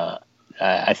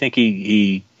 I think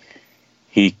he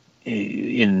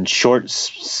in short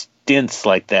stints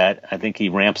like that, I think he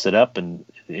ramps it up, and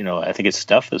I think his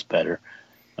stuff is better.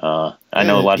 I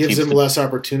know a lot of teams gives him less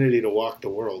opportunity to walk the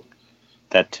world.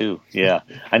 That too, yeah.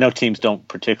 I know teams don't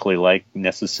particularly like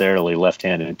necessarily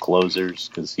left-handed closers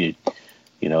because you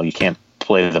can't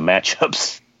play the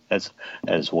matchups as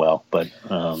well. But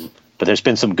there's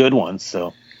been some good ones.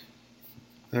 So,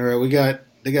 all right,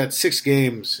 they got 6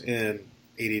 games in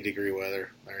 80-degree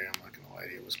weather. Larry, I'm not gonna lie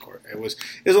to you, it was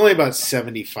only about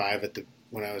 75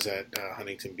 when I was at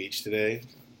Huntington Beach today,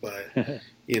 but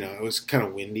it was kind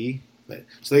of windy.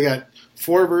 So they got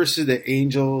 4 versus the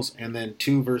Angels and then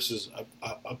 2 versus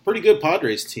a pretty good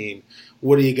Padres team.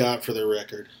 What do you got for their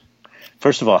record?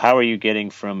 First of all, how are you getting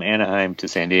from Anaheim to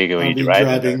San Diego?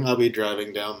 I'll be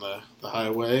driving down the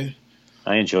highway.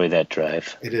 I enjoy that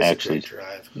drive. It is actually a great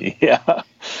drive. Yeah. And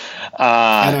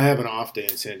I have an off day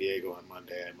in San Diego on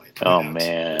Monday. I might. Oh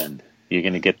man, you're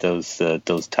gonna get those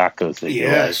tacos that you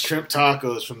like. Yeah, shrimp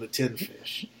tacos from the Tin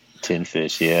Fish. Tin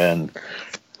Fish, yeah. And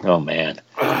oh man,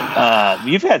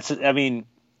 you've had. I mean,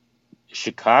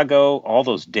 Chicago, all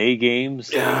those day games,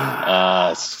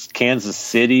 Kansas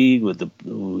City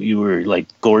you were like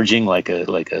gorging like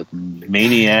a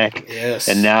maniac. Yes.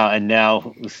 And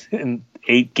now in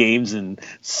 8 games or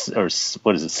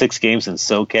what is it, 6 games in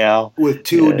SoCal with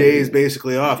 2 days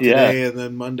basically off, today and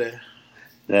then Monday.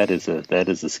 That is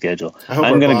a schedule. I hope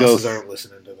our bosses aren't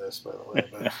listening to this, by the way.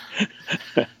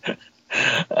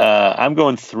 I'm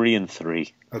going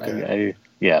 3-3. Okay.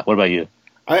 What about you?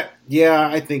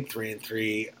 I think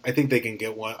 3-3. I think they can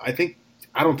get one. I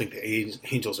don't think the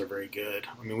Angels are very good.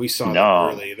 I mean, we saw them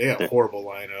early. They had a horrible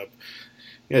lineup.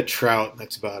 You had Trout, and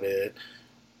that's about it.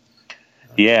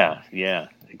 Yeah,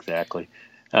 exactly.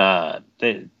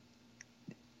 They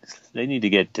need to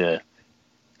get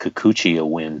Kikuchi a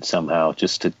win somehow,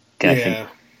 just to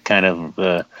kind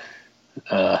of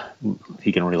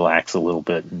he can relax a little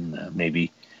bit, and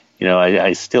maybe,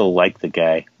 I still like the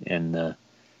guy, and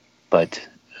but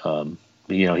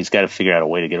he's got to figure out a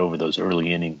way to get over those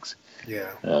early innings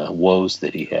woes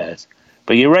that he has.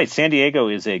 But you're right, San Diego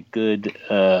is a good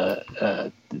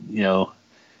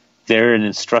they're an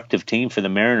instructive team for the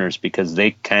Mariners, because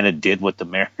they kind of did what the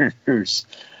Mariners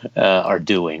are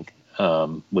doing,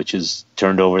 which is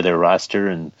turned over their roster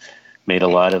and made a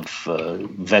lot of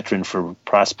veteran for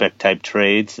prospect type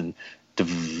trades, and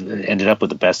ended up with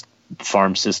the best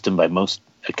farm system by most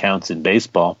accounts in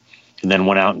baseball, and then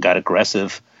went out and got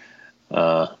aggressive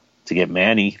to get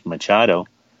Manny Machado,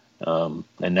 and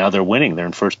now they're winning. They're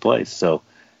in first place. So,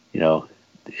 I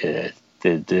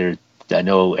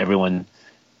know everyone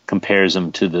compares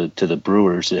them to the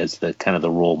Brewers as the kind of the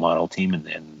role model team,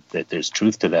 and that there's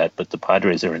truth to that. But the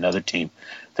Padres are another team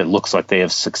that looks like they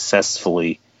have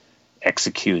successfully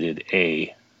executed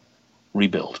a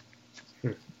rebuild.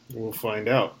 We'll find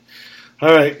out.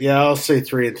 All right, I'll say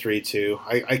 3-3 too.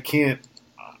 I can't.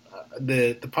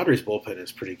 The Padres bullpen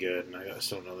is pretty good, and I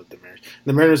still know that the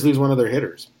Mariners lose one of their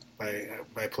hitters by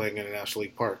playing in a National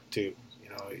League park too. You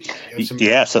have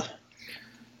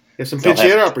some pinch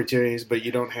hit opportunities, but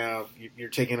you don't have. You're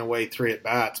taking away 3 at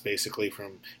bats basically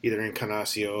from either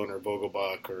Encarnacion or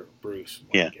Vogelbach or Bruce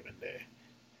one given day.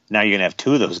 Now you're gonna have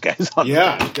 2 of those guys on.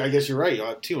 Yeah, I guess you're right. You'll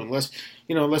have 2, unless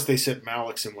they sit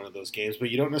Malix in one of those games. But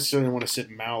you don't necessarily want to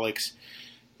sit Malix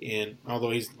in.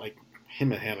 Although he's like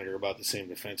him and Haniger are about the same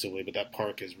defensively, but that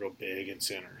park is real big in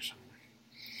centers.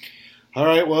 All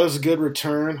right, well, this is a good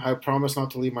return. I promise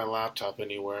not to leave my laptop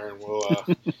anywhere, and we'll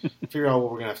figure out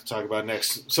what we're going to have to talk about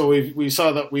next. So we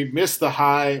saw that we missed the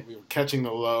high. We were catching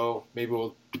the low.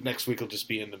 Maybe next week will just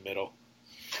be in the middle.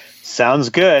 Sounds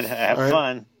good. Have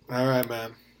fun. All right,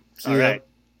 man. See ya.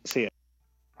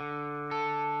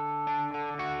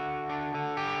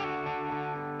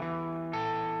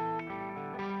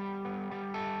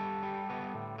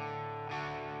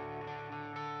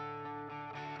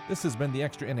 This has been the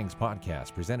Extra Innings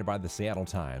Podcast, presented by the Seattle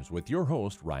Times, with your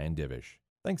host, Ryan Divish.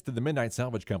 Thanks to the Midnight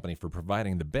Salvage Company for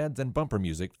providing the beds and bumper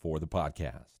music for the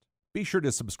podcast. Be sure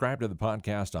to subscribe to the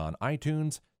podcast on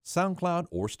iTunes, SoundCloud,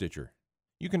 or Stitcher.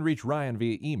 You can reach Ryan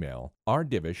via email,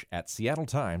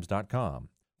 rdivish@seattletimes.com.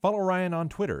 Follow Ryan on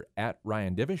Twitter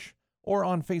 @RyanDivish, or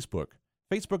on Facebook,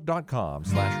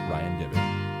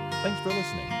 facebook.com/RyanDivish. Thanks for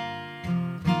listening.